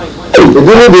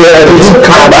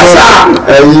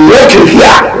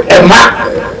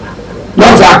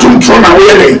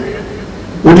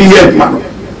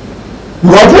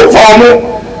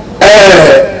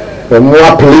 More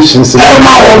appellations.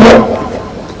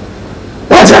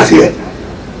 What's that here?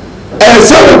 And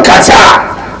so, Kata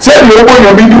said, you want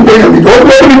to be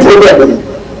problem.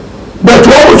 But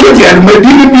what was it? And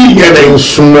maybe be here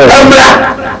sooner.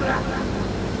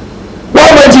 What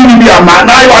would you be a man?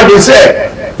 I want to say,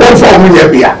 what for me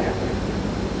here?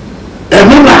 And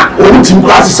Muna, what team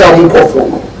classes are on call for?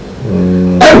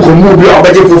 And could move your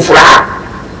budget for flour.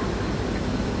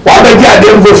 What I get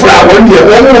them for flour one year,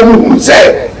 one would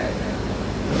say.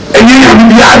 And you have to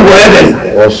be out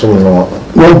where also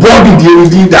no body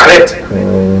DVD direct.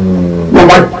 No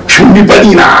one should be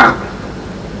Padina.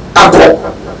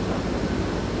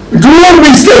 Do not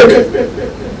mistake.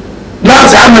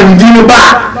 Last time I did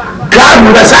back, God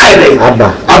with a side.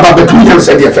 Abba between them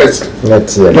said your first.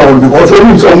 That's it. No, because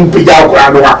we some Pijao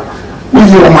Crowd with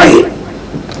your money.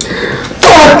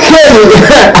 Okay,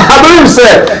 I believe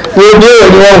said you're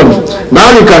doing now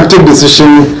you can take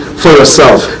decision for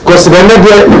yourself. Because the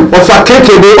media of a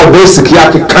KKD or basic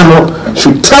yaki cano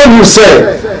should tell you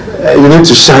say you need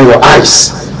to shine your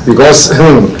eyes because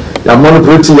you're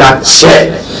manipulating your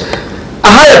chair. I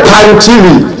had a Pine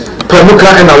TV, Pemuka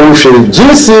and Awushe,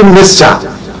 GC mixture,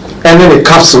 and then the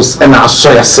capsules and our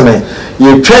soya cement.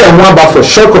 You try and one back for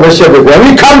short commercial break. When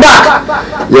we come back,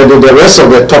 you do the rest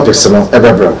of the topics,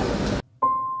 ever bro.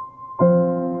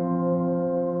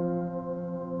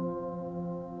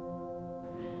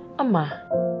 Ama,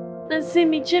 nansi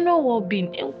mi jeno wo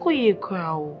bin enko ye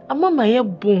kwao. Ama ma ye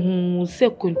bohu se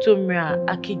kontomra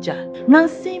akija.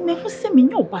 Nansi me hu se me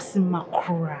nyo basi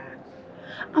makura.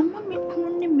 Ama me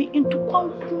kunu me into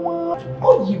kwankwa.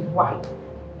 Oh you why?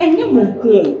 Enye mo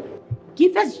ko.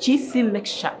 Give us GC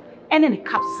mixture and then the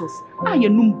capsules. Ah ye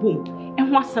num boom. En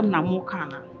ho asem na mo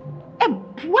kana. E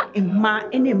boa emma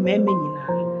ene meme nyina.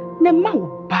 Ne ma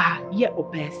wo ba ye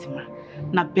obesima.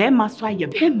 Na be ma so aye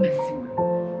be masima.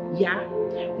 Ya,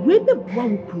 we be boa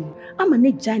wo kunu. Ama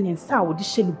ne giant sa wo de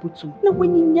hye ne botum. Na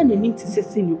wanyinya na nim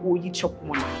tisese ni wo yi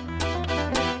chokwo na.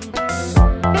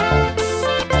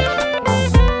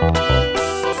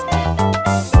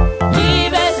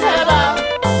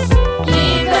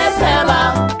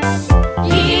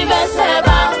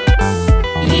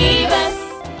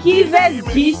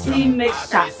 GC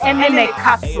mixture and then a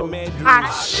capsule.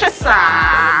 Achisa.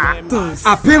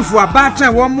 A painful about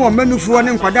one more menu for one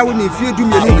and Kwadawini if you do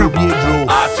me.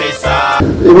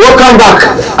 Welcome back.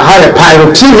 I had a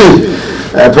Pirate TV,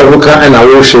 Peruka and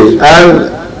Awoshe. And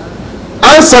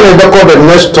answering the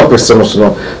next topic,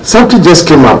 something just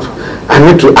came up. I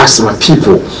need to ask my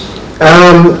people.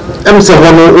 I'm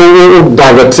saying,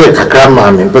 director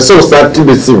Kakramami, but so start to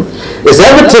be seen. Is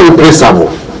everything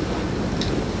replaceable?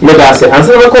 Yes,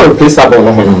 answer the call replaceable.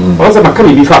 Once I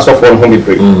can be fast off on home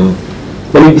break.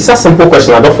 But it is a simple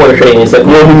question. I don't follow the training. Said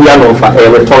no,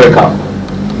 rhetorical.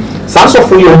 Sans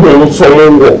of you who so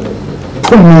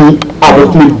to me, I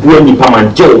will keep doing the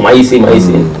Paman Joe, my say.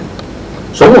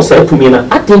 So who said to me,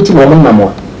 I think to woman,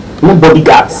 no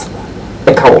bodyguards.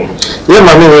 A cow. Yeah,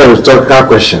 my rhetorical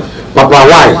question. Papa,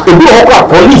 why? If you have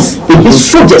police, if you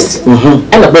soldiers,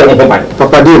 and a burning home.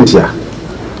 Papa didn't ya.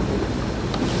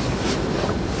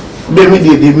 Baby,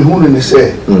 they be who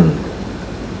say,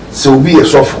 so be a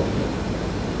soft.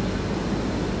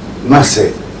 Na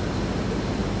say,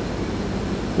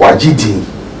 Wajidi,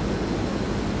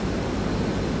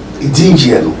 it's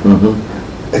Indian.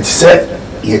 It said,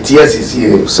 yet yes, is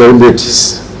here.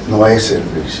 Celebrities. No, I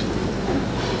celebration.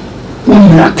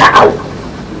 Unatao.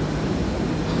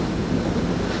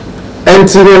 And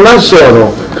to the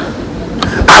national,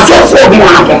 I saw 4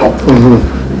 more.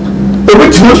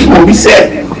 Everything be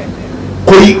said.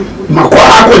 Koi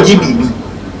makwara ko GBB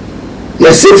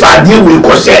ye sefa die we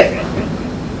ko se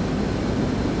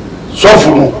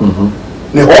sofunu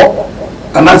ne ho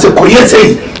anase ko ye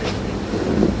sei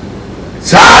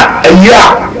sa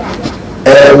eya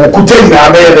wo kuta ina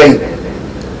abere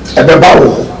e be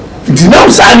bawo dinam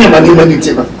sa anya mani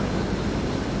ti na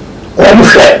o mo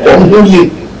hwe o mo ye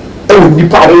e wo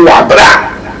nipa ho wa bra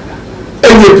e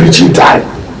ye preaching time.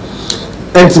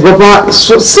 And Papa,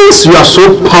 so, since you are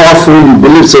so powerful, you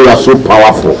believe so you are so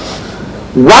powerful,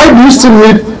 why do you still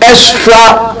need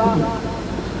extra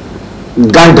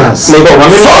guidance? So,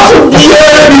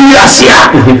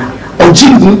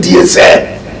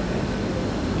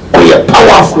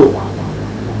 powerful.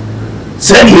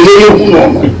 Said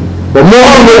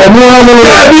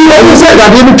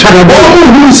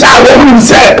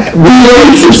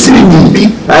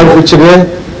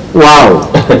Wow.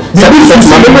 That is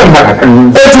my memory.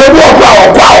 It's a walk.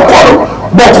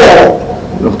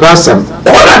 No person.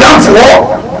 All I done for.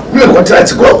 Look what I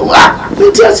go. Ah,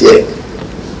 just here.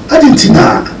 I didn't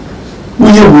know.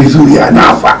 We are with you here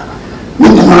now. We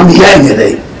come here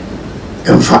today.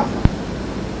 In fact,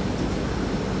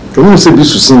 you say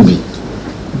this is Simbi.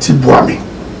 Tibuami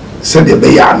said the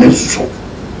Bayer Meso.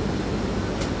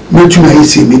 Meet to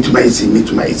my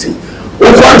see.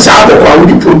 What one's out of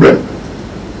the problem?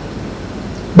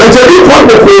 But the report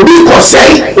will be for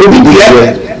say, will be the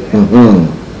end.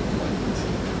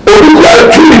 We are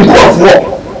killing war.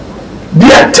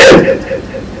 They are 10.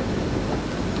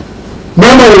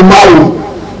 Mama will marry.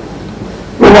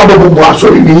 No one will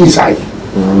sorry inside.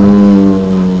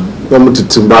 We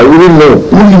know.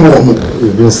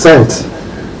 We've been sent.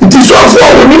 It is also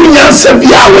when you answer the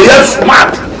hour, yes,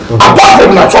 smart. Apart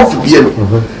from that, of you,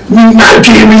 we might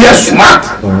give me yes, smart.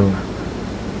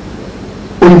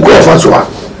 When you go for so,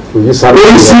 we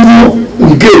see you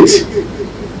in gate.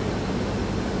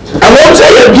 I won't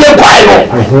say a dear pilot,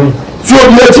 so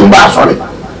you let him back on it.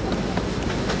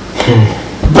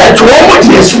 But what would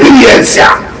the experience?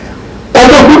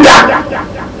 Over Buddha.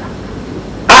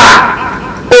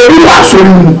 Orí wà sórí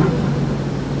mu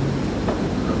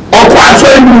ọkọ̀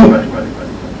àsórí mu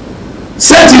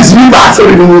settings ní bá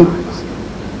àsórí mu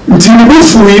ntì ní bí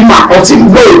fún yìí mà ọtí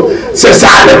gbó ṣe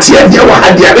sáà lè tiẹ̀ díẹ̀ wà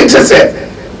á di àbí kyẹ sẹ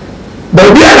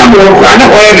bẹẹbi àná mọ̀ ọkọ̀ àná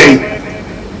họ́ yẹ lẹ́yìn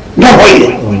náà họ́ yẹ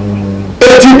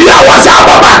ètí bí àwọn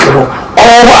sábà bá kẹrọ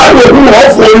ọ̀wọ́ àwọn òkú wọ́n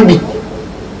fọ́ ọ́ bi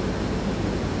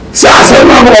sáà sẹ́yìn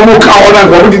náà wọ́n mú ká wọn náà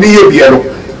wọ́n dídí yé bìẹ́ lọ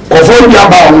kọ̀fọ́ bí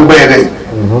abá wọn bẹ́ẹ̀ lẹ́yìn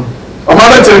ọmọ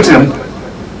bẹ́ẹ̀ tẹ̀lé mu.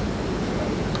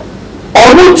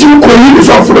 Ọdún tí kò yí ní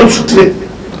sọ́fúnrẹ́ sùtìrẹ́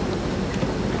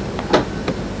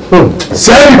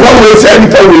sẹ́yìn nípa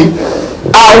wòye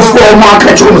àwọn fún ọmọ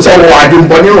akẹ́kọ̀ọ́ ọmọ sẹ́wọ̀n wà á di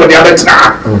mbọ̀ ní ìwọ̀n abẹ́tìnà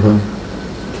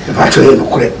ẹ̀fà àtúnyẹ̀ yẹn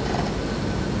nìkúrẹ́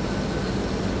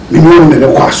mímú ọ̀nà nínú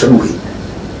kọ́ àṣọyìn wòye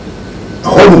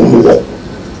ẹ̀họ́ ni wọ́n wọ̀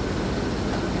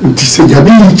ntì sẹ́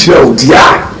nyàmé yìí kyerẹ́ òdì à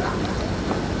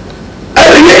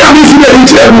ẹ̀rẹ̀ yẹ nyàmé sùn yìí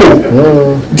kyerẹ́ mu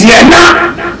diẹ ná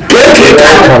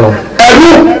kéékèèké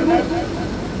ẹ̀rú.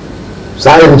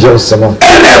 Zion Joseph.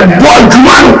 And a boy,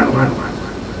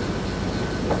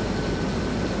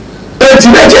 it's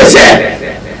better say,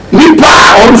 Nipa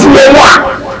on Sulewa.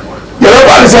 Your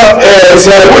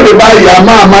say, what the buy your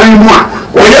mamma,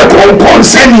 or your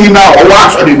consent now, or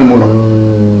what's on the moon.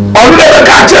 Or never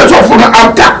catch us off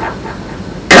after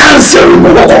cancer.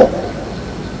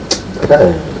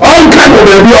 All kind of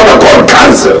the other called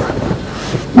cancer.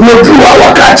 We do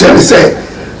our catch and say,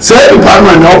 say, if I'm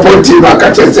an opportunity, I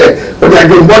catch and say, but I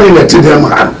don't want to let them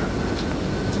have.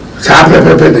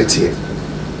 Penalty.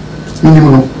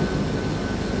 Minimum.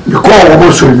 You call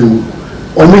almost you.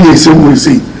 Only a single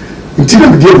see. Until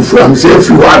I'm dear from say if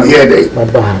you are here, they. My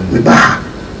bar.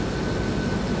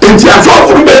 Until I saw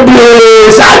from the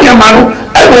Sanya man,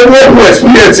 I will work with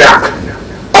experience.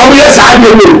 Oh, yes, I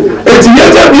will. It's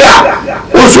yet a year.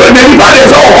 Also, anybody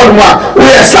is all on one. We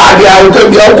are sad. I will tell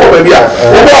you how to be.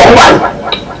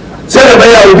 Say the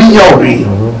mayor will be your.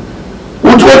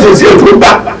 What was it to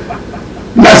back?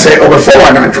 That's it over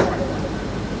 400.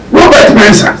 Robert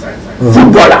Mensah,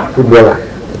 footballer.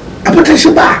 A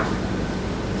potential bar.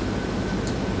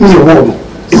 Near home.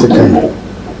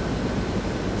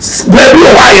 Where you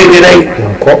are in the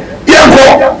Yanko.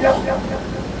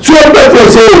 So better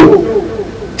say,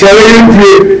 telling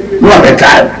you, not a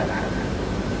time.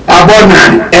 Abona,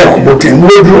 Elbotin,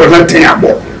 would you not take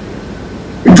about?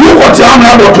 Do what you are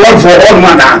about 12 for all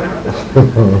manner.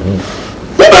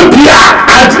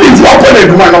 At least what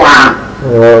the man are.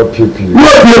 PP. You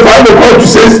have to find the call to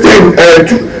say stay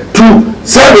to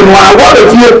 7 1. What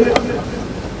if you?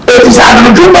 It is an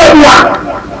unusual one.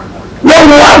 No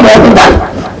one more than.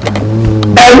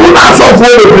 And when I saw for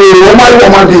the play, my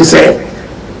woman they say,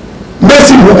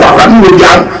 Messi who can be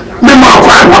young, no more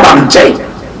crime about the chain.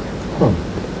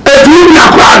 If you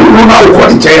are crying, you know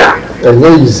what the chair.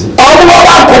 Easy. All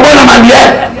about Corona man,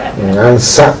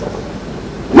 answer.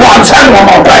 No, I'm telling you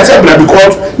about myself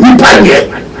because you pay me.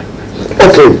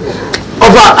 Okay. I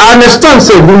understand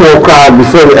say we no cry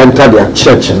before we enter their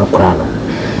church and no cry.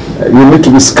 You need to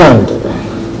be scanned.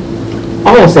 I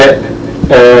want say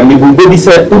me baby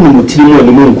say unu mutiri no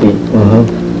ni munku.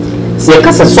 Say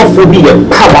kasa sofo bi ye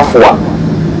powerful.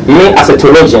 Me as a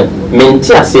theologian, me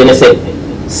nti ase ne say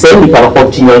nipa ko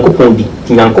tinyankopon di,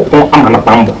 tinyankopon amana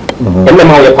pambo.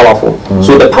 Emema we powerful.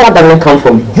 So the power doesn't come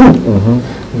from you.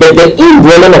 But the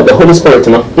indwelling of the Holy Spirit,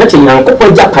 no, not in Yanko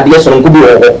Japadi, so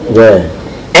good.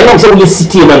 and I'm saying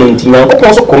city man in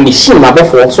also commission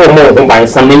for so more by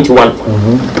some 91.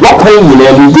 Not paying you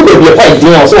good be a fight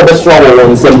dinner so the strong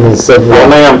one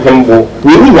seven I am Pembo.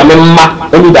 We need a member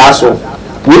only that so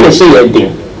we may share a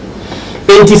thing.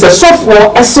 It is a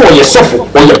software as so your software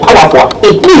or your powerful.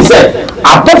 It means that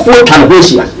above what can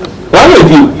wish you. One of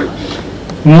you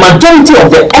majority of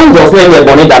the angels when you're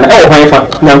born than it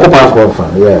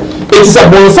is a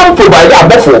bonus provider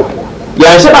above.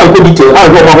 Yeah, I said I'll go detail.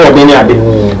 I'll go over many of them.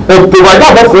 Provide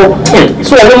that for 10.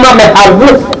 So I remember I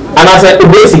work and I said,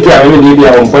 basically, I really need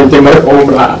a point in my phone.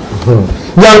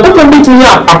 Young people meeting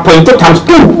up appointed times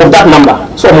 2 of that number.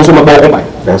 So I'm also about home.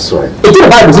 That's right. It's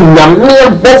about the young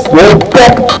man, both one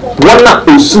up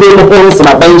to slow the bones and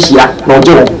a bench here, no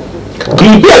joke.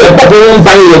 Be here, the bubble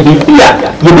by your beer.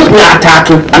 You look at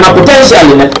attacking and a potential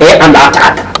in the air and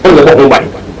attack on the bottom by.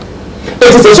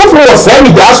 It is a software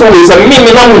saying the asshole is a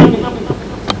minimum.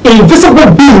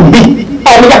 Invisible being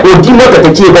or we got to demote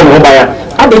the key on mobile.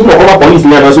 I think more police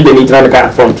now so they need to run the car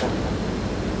front.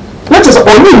 What is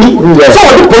only so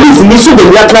the police need to be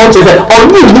that launch is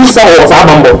only Lisa was a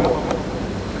bumble.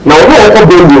 Now we are going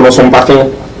to do some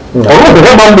passing. Or the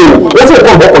bamboo, what's it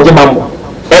called the bamboo?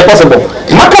 Possible.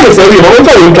 Maka is a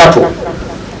in cattle.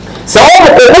 So all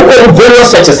the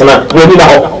various searches now will be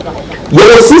now. You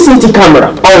will CCTV camera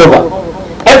all over.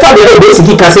 Every day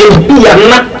basically can say be a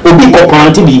not be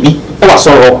compliant BB or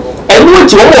sorrow. And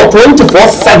which you want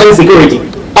 24/7 security.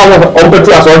 Our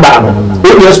patrol as well down.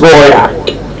 Just go there.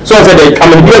 So I said they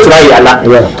come and be try it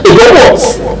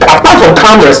was apart from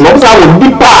cameras, not how would be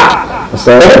part.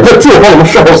 Patrol home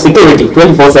shop of security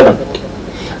 24/7.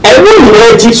 And when you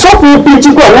know it, so few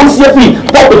people once you feel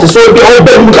property so be all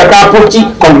the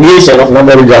congregation of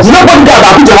nobody got a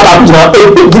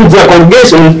big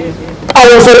congregation.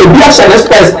 Also a black and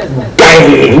express guy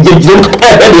and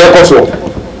the apostle.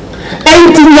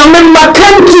 And in the member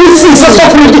can't you see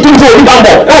suffering between the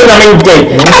bamboo? Oh, I mean,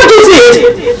 can't you see it?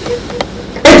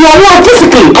 If you are not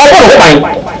physically or online,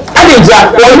 I mean,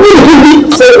 or you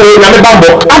say, oh, I'm a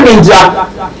bamboo, I mean,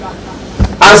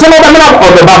 and some of them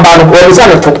are the bamboo or the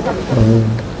senator.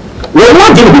 We're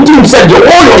not going to say the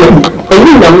oil and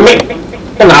you make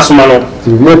an asmano. If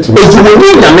you will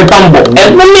a bamboo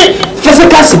and many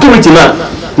physical security now,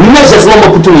 measures number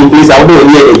put in place out there.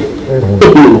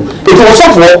 It was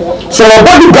software, so a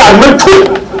bodyguard went to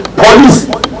police,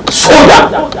 soldier,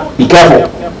 be careful,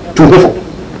 to go.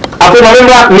 After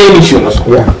remember main issues,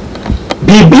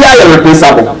 BBI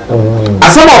replaceable.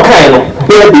 As some of kind,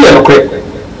 there be a credit,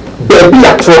 there be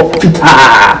a trophy.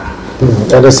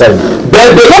 Other side.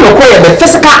 They don't require the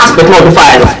physical aspect of the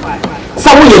fire.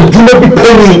 Someone you do not be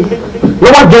paying. No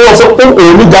one does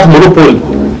only that monopoly.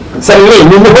 Some men,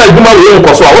 you know, you might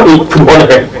because I want to on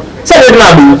her. Say it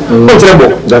now, be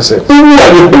that's it. You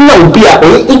will be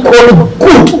equally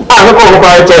good. I don't know what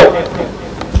I tell.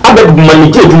 I bet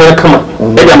money to do not come.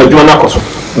 Maybe I'm a doing a cost.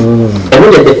 And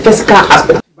look at the physical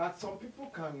aspect. But some people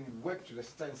can work to the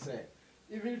extent, say,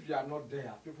 even if you are not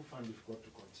there, people find it difficult to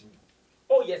continue.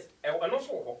 Oh, yes, and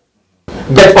also.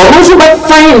 But also by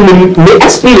finding the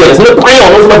experience, the point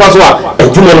also as well.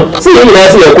 See, you know,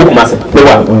 see a cook master. The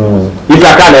one, if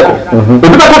I can't echo. The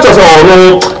people catch us all,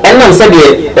 and then said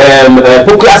the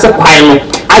book class of pine,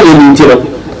 I didn't tell them.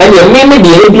 And you may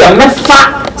be a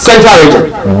fat central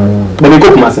region. But we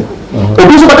cook master. But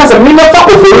this is because a minute of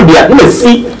Florida, you may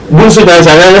see Bunsu dance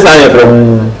and understand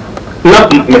not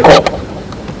the cop.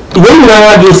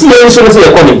 You see, you should say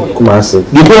a coming.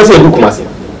 You don't say a book master.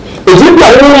 If you are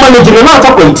a woman, you not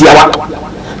talk with Tiawa.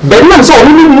 But not so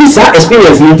only miss her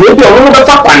experience. You take your own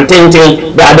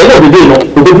contenting that they don't do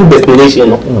to do destination.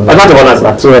 I don't want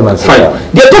to fine.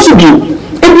 They also be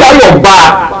if you are your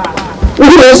bar, we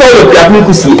will also your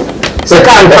Piapusi. So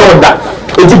can't tell that.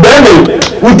 It's burning.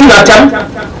 We did not come.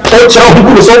 Child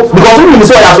people so because we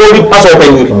saw as well pass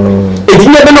open. It's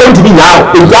never going to be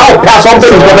now. If you pass something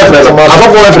for reference, as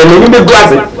of reference, you may glass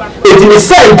it. It is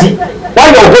said why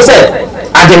you go say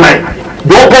Ademai,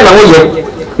 don't pen away.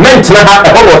 Meant to have a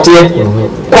whole lot here.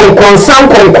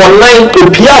 Concern, a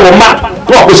piano map,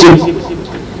 what was it?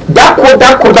 That could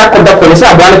say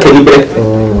about a calibre.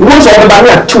 Once over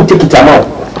by 2 tickets amount.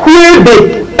 Who will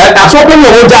be as open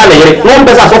your own diary, one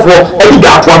person for a big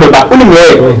out one about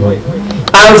anyway.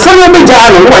 And some of the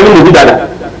diary, one you will be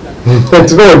that. And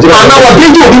now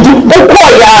did you do?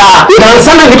 Oh,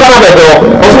 some of the Canada,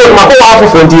 also my whole half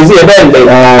of 20 years, then they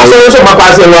also my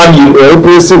passing around you,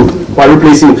 replace you.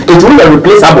 It will be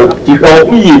replaceable. You know,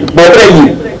 but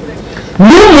you.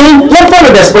 Meaning, let's follow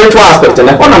the spiritual aspect, and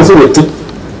I want to say it.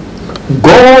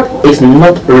 God is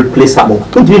not replaceable.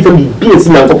 What do you mean? The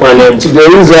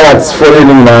Israelites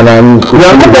following man and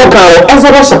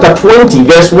Exodus chapter 20,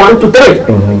 verse 1 to 3.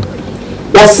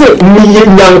 Was it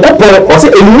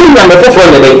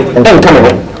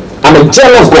I'm a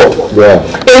jealous God.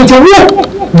 And to walk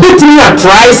between a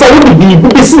try, so would be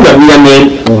busy in your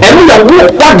name. And we are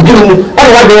what do and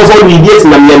what there was all we get in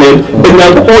your name, but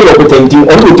now all your potential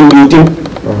or looking.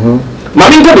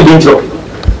 Mammy got the intro.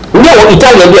 No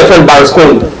Italian dear friend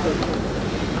Barroscone.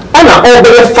 And I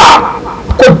over far.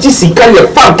 Could Jessica your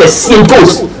father see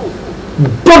toast?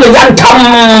 Don't a young come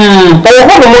or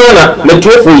home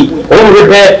free or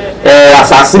repair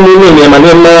assassin and my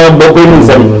name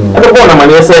Bobinism. Everyone of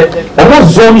my said, I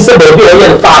was zone is a baby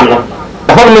or farmer. A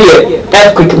home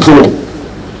earthquake zone.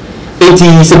 It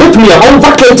is a bit me a home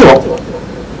vacator.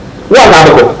 One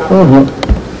article.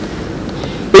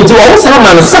 It was also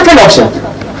a second option.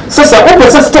 So, open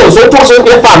stores, so toss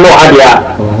your farm, no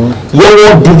idea.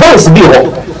 Your device be up.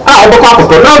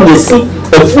 Now they see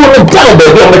a full down the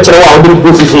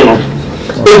position.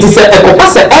 It is a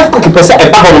capacity earthquake percent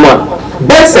a one.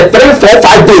 That's a 3, 4,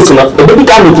 5 days. The baby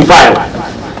can notify.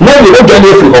 Now you don't get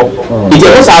anything. It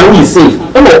is really safe.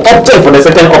 I'm going to opt for the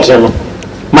second option.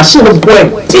 Machine was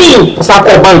going team.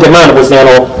 Sako bank man was there.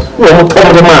 No,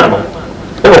 come the man.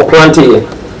 I'm planting.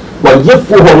 But yet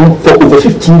for over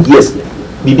 15 years.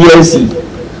 BBNC,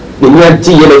 the near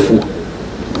GLF,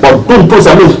 but don't post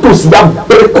a move to see that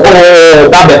break or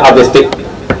that harvested.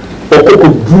 Or could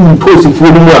boom post if you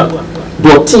know.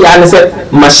 Your tea and said,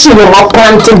 machine of my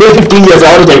planting 15 years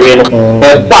out of the rain.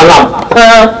 Balam,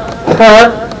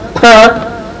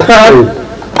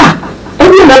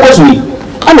 every next week.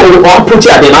 I know one put you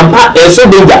at the number, so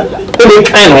danger, any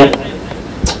kind of.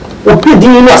 What did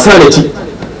you know sanity?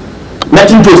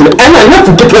 Nothing to it, and I have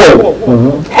to take care of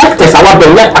hectares. I want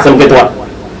to let us get one.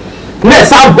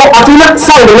 Next, I'll go at that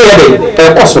sound the other day.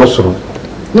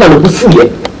 None of the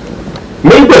food.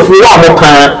 Maybe if we are more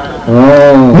kind,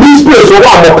 these place will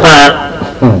want more kind.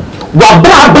 What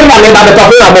bad bring on the more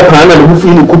kind and who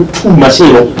feel good to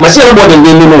machine more than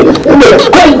they know.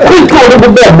 Quick, call the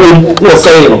bed boom, you're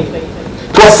saying.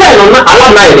 For saying, not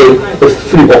alumni,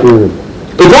 free.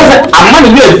 It wasn't a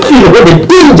money you feel with the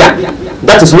danger.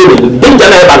 That is really danger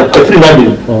never a free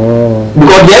money.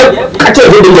 Because they catch a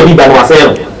danger be by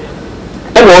myself.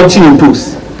 And one chilling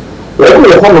tools. When we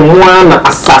have one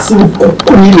assassin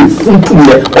who need food to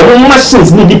me, or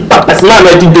machines need the purpose now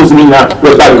letting those me now.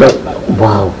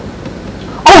 Wow.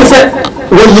 I said,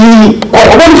 when he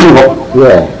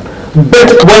yeah.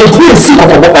 But when you see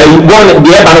one the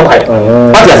other what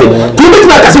I say, do you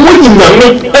make us when you know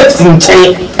me, X in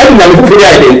chain, and now who feel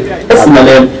it? That's my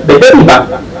name, the baby back.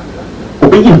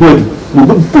 Obeying body, we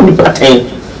will fully attain.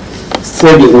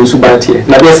 Say the Usubanti.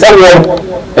 Now there's someone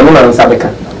and one on Sabeka.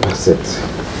 That's it.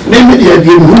 Name me the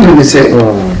idea who say,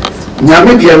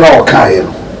 Yamidi law Kyle.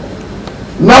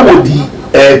 Now would the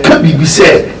can be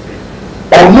said,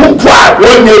 or no part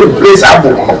when they replace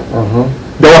Abu.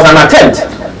 There was an attempt.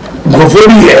 Go for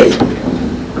me.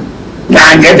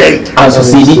 Nanya, answer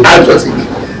CD, answer CD.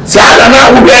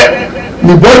 Sadana would be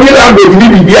the body land of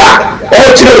Libya.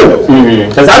 Oh, true.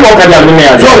 Because I'm not going to be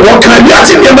so what can you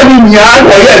see anybody in your hand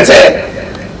or yet say?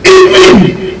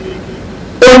 Even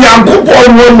on your good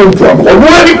one problem, or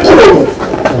what you put on.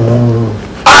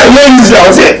 I lazy,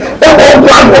 I'll say, oh,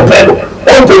 one more pedal,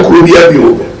 oh, the could be a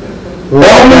view. Oh,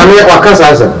 what can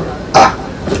I say? Ah,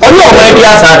 oh, no, maybe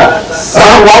I said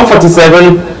Psalm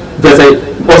 147, there's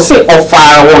a say of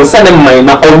fire on sending my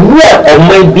or what or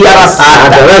may be a sad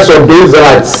the rest of these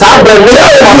like sad and then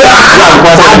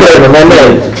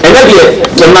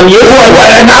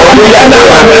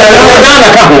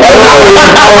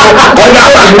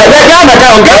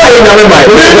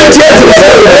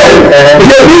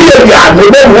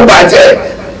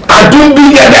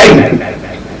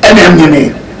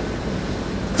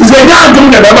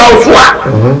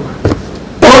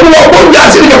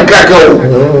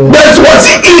that's what's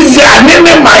easier than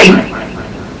the mind.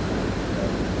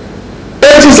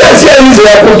 It is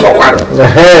easier for one.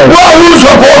 What will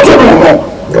support you?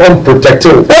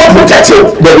 Unprotected. Unprotected.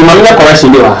 The Imamia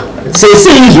correction you are. Say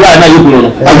Israel now you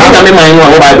know. I think I mean my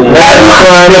Bible.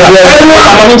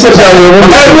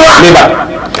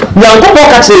 Now go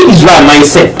back to Israel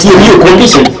mindset. Your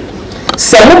condition.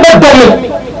 Some of them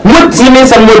what team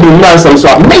some would do now some so.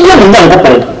 May you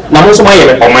know na mo so ma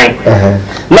yere oman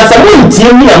na sa mo ntie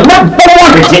mi na ba mo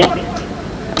rege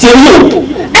tie you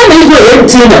and me go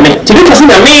ntie na me tie because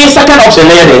na me second option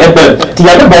na yere help tie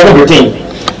ya ba mo retain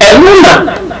and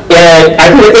na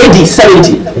I think AD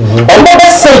 70 on the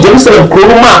say Jerusalem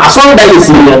kroma aso da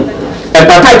yesi no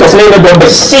hepatitis no be be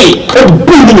see e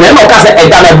big ni na ka say e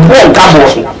da na born ka bo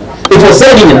so it was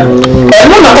said in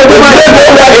no na ko ma me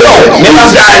na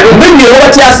me ni o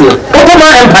ti ase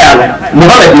Ottoman Empire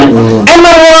Muhammad ni e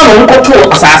ma mo ko to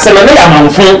asase na ya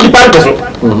manfo ipa to so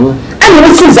and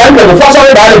we see that the first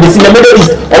one that is in the Middle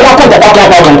East or what come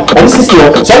on sisi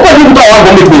so ko ni to wa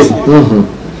go make this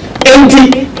in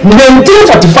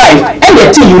 1945 and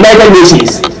the United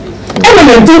Nations and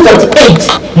in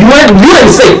 1948 UN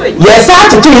say yes I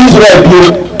to Israel be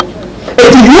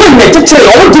it UN the teacher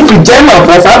all different German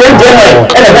for Southern German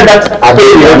and that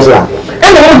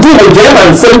and all do the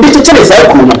German say the teacher is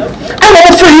cool and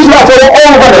all free Israel for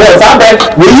all over the world Southern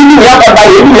we you have by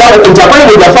you have in Japan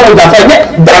with their family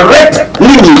direct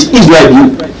lineage Israel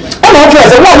and all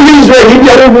friends what Israel you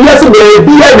yes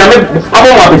be na me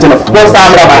abon wa betela for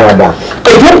Southern Arabia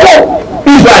e do ko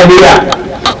Israel there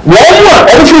one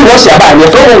every Russia by the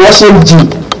from Russian G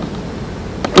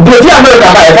the America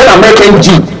by the American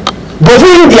G the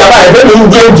India by the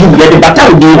Indian G the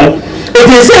battle game it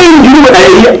is saying you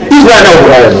Israel now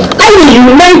and the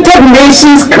United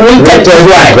Nations created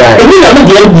Israel and you are not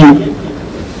you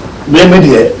me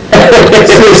there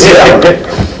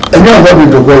and you have been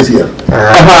to go here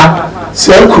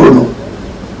say krono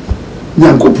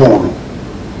nyankopon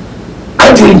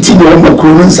adenti no mo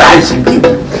krono size bi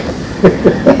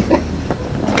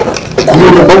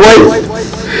krono boy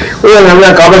we na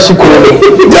me ka ba shi krono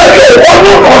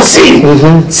o si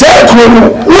say krono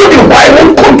wo di why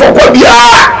won konto ko bia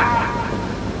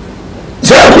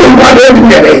say krono ba de bi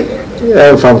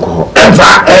ne fam ko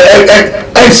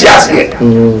siase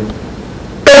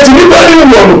eti ni bari wo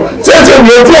no say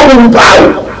we tu o mu pa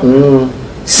o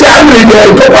say we dey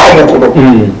to pa o ko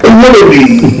no bi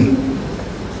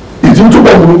itu to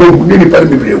ba mu ni pa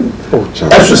mi brewu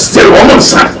eso still one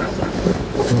son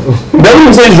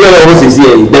then say Israel was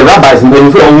here the rabbis when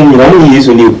you from you know you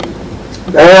so new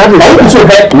I so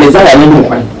that Messiah ni mo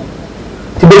kwan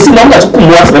ti be si na mo ko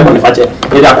mo ase be fa che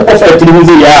e da ko fa ti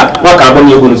ni ya wa ka bo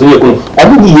ni ego no so ye ko o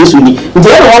ni Yesu ni nje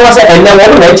na wa say and then wa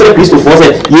na chere Christ for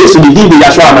say Yesu di di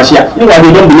ya show amashia ni wa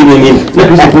they don't believe in him na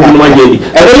Christ for no one ye e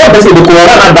be let say the Quran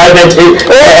and Bible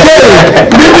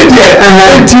bibi de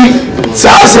ti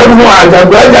sa se mo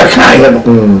Ajagurajah kan ye no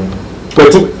ko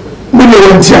ti mi le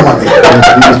won ti amame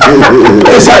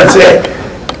e sa se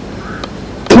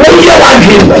mo ye wa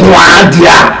hin wa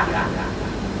dia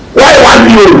why one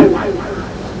you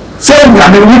say we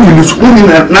are winning this winning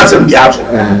na sem dia so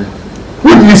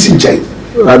we need sin chai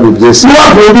I do this no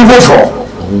have to be for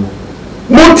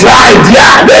mo try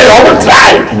dia they all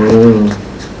try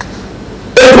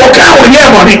e ko ka o ye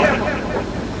money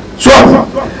so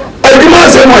aduma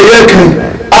se mo ye kan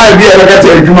I be a get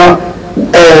aduma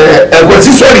ko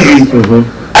si sorry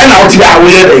and out here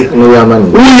we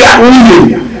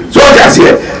so just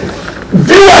here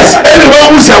viewers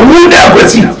anyone who say we there go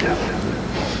see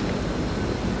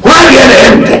why get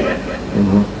end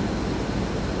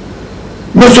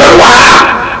no so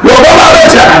yo baba be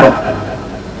tell no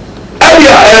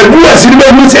aya viewers ni be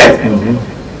mu say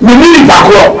me ni pa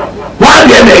ko why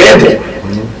get end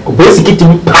basically to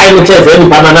pie no chance any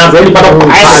banana any part of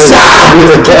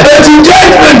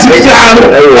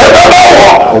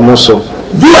almost so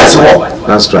US war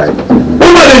that's right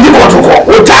woman dey go to go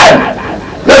o time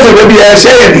that's the baby I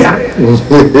say here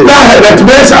na have to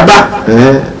be saba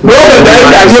no be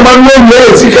that you man no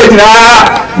know sika dina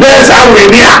there's how we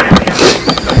near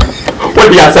what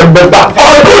you are saying baba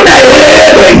oh do na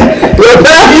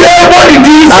yeah what it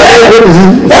is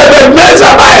the mess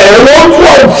up I want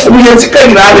we sika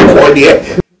dina for there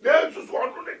there's just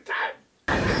one time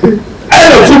I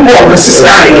know football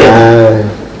sister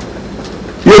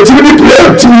you team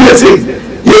player team yes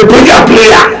you bigger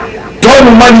player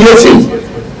don't man yes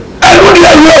I don't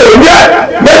know yeah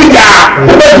maybe yeah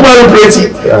what man play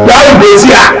that play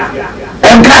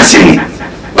and casting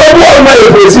oh what man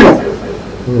play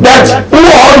that who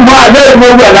all man no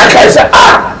know like I say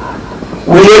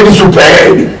we need to super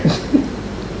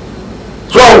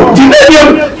so the medium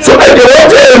so I dey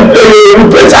want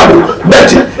replaceable but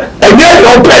again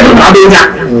your plan na be nya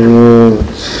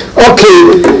okay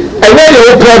and then you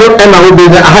open and I will be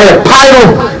the higher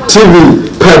Pyro TV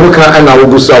Peruka and I will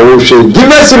go so I will show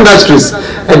Givers Industries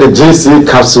and the JC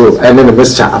Capsule and then the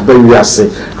Mr.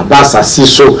 Abayase Abasa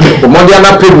Siso the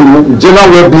Mondiana people general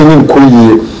well-being in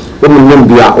Koye when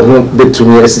we be our own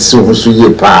between SC who ye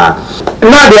pa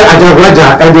now the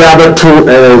Ajagurajah and the other two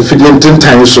feeding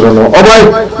times so no oh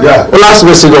boy yeah last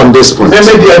message on this point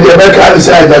maybe the America is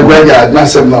Ajagurajah na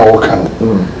sem na o kan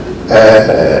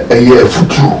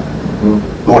futu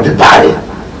no the buy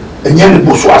and yen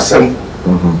bo so asem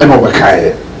e no be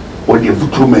kai o de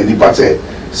futu mani pa say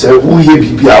say who ye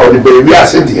be or the baby I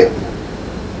said there.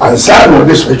 And son of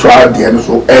this spiritual the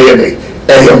so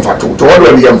mfato to what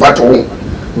the mfato.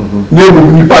 No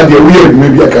nipa de we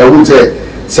maybe I can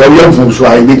say we am from so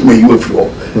I make me you floor.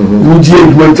 Would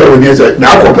you mental when you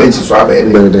now compare so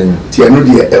abeg. Ti anu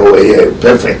de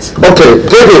perfect. Okay,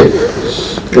 JD.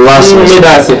 Last me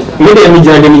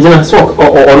join so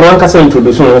or no can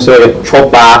introduction so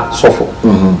choba sofo.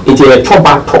 It is a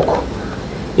choba talk.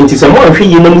 It is a more free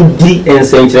you di and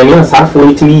say and sa for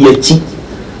it me ye chi.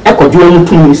 E ko jo mu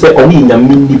tumi say oni nya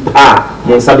mini pa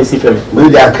mo sabe si fem. We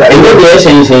dey cry.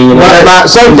 But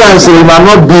sometimes it might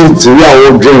not be it we are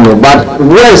all dreaming, but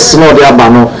words not there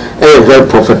but very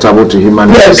profitable to human.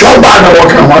 Yes, choba na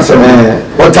work and once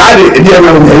but I dey there we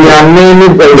are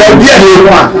naming the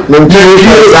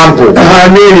example.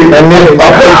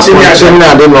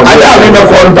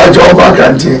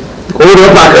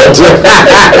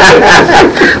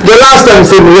 The last time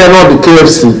said we are not the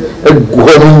KFC. A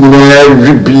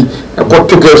ribi, a pot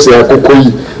to KFC, a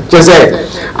cocoy. Just say,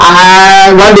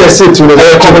 one day I said to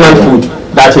the covenant food.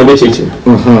 That's your message.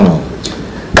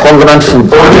 Covenant food.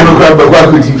 Covenant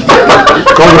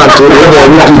food.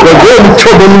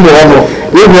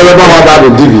 We never know about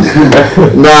the divi.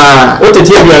 Nah, what the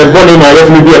TV are born in my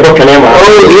life will be a book and oh,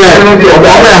 yeah,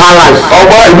 her life. Oh,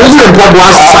 boy, this is a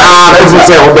problem. As you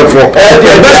say, on the floor.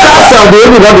 The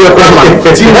only one you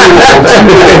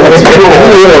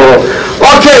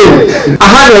okay,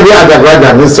 I had a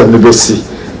Ajagurajah and some legacy.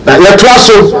 Now, your class,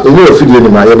 you know, feed you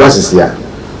in my bus is here.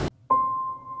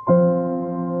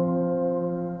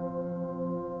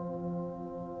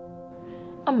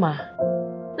 Ama.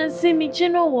 Nansi mi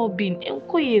jeno wo bin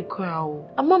enko ye kra o.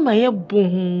 Ama ma ye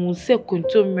bohu se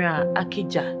kontomra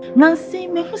akija. Nansi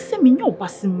me hu se me nyo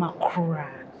basi makra.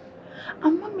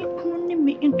 Ama me kunu ni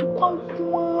me into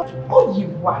kwankwa. Oh you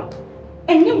why?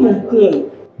 Enye mo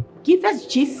ko. Give us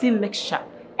JC lecture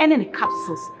and then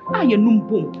capsules. Ah ye num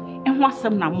bom. Enho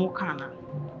asem na mo kana.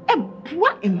 E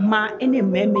boa emma ene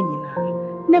meme nyina.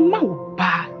 Ne ma wo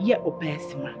ba ye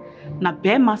obesima. Na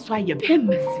be ma so aye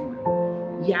bemesima.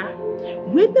 Ya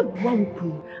we be boa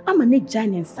wukuru ama ne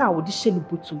giant sa wo de hye ne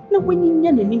botum na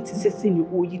wanyinya ne nim tisese ne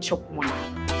oyi chokmo na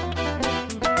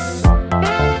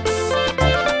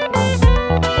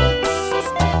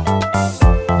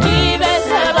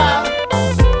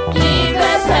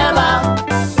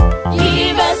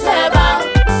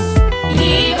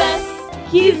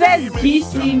Give us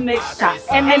GC mixture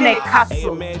and a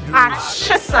capsule.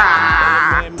 Achesa.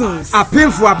 A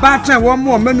painful about one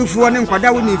more menu for an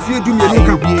inquadao in if you do me.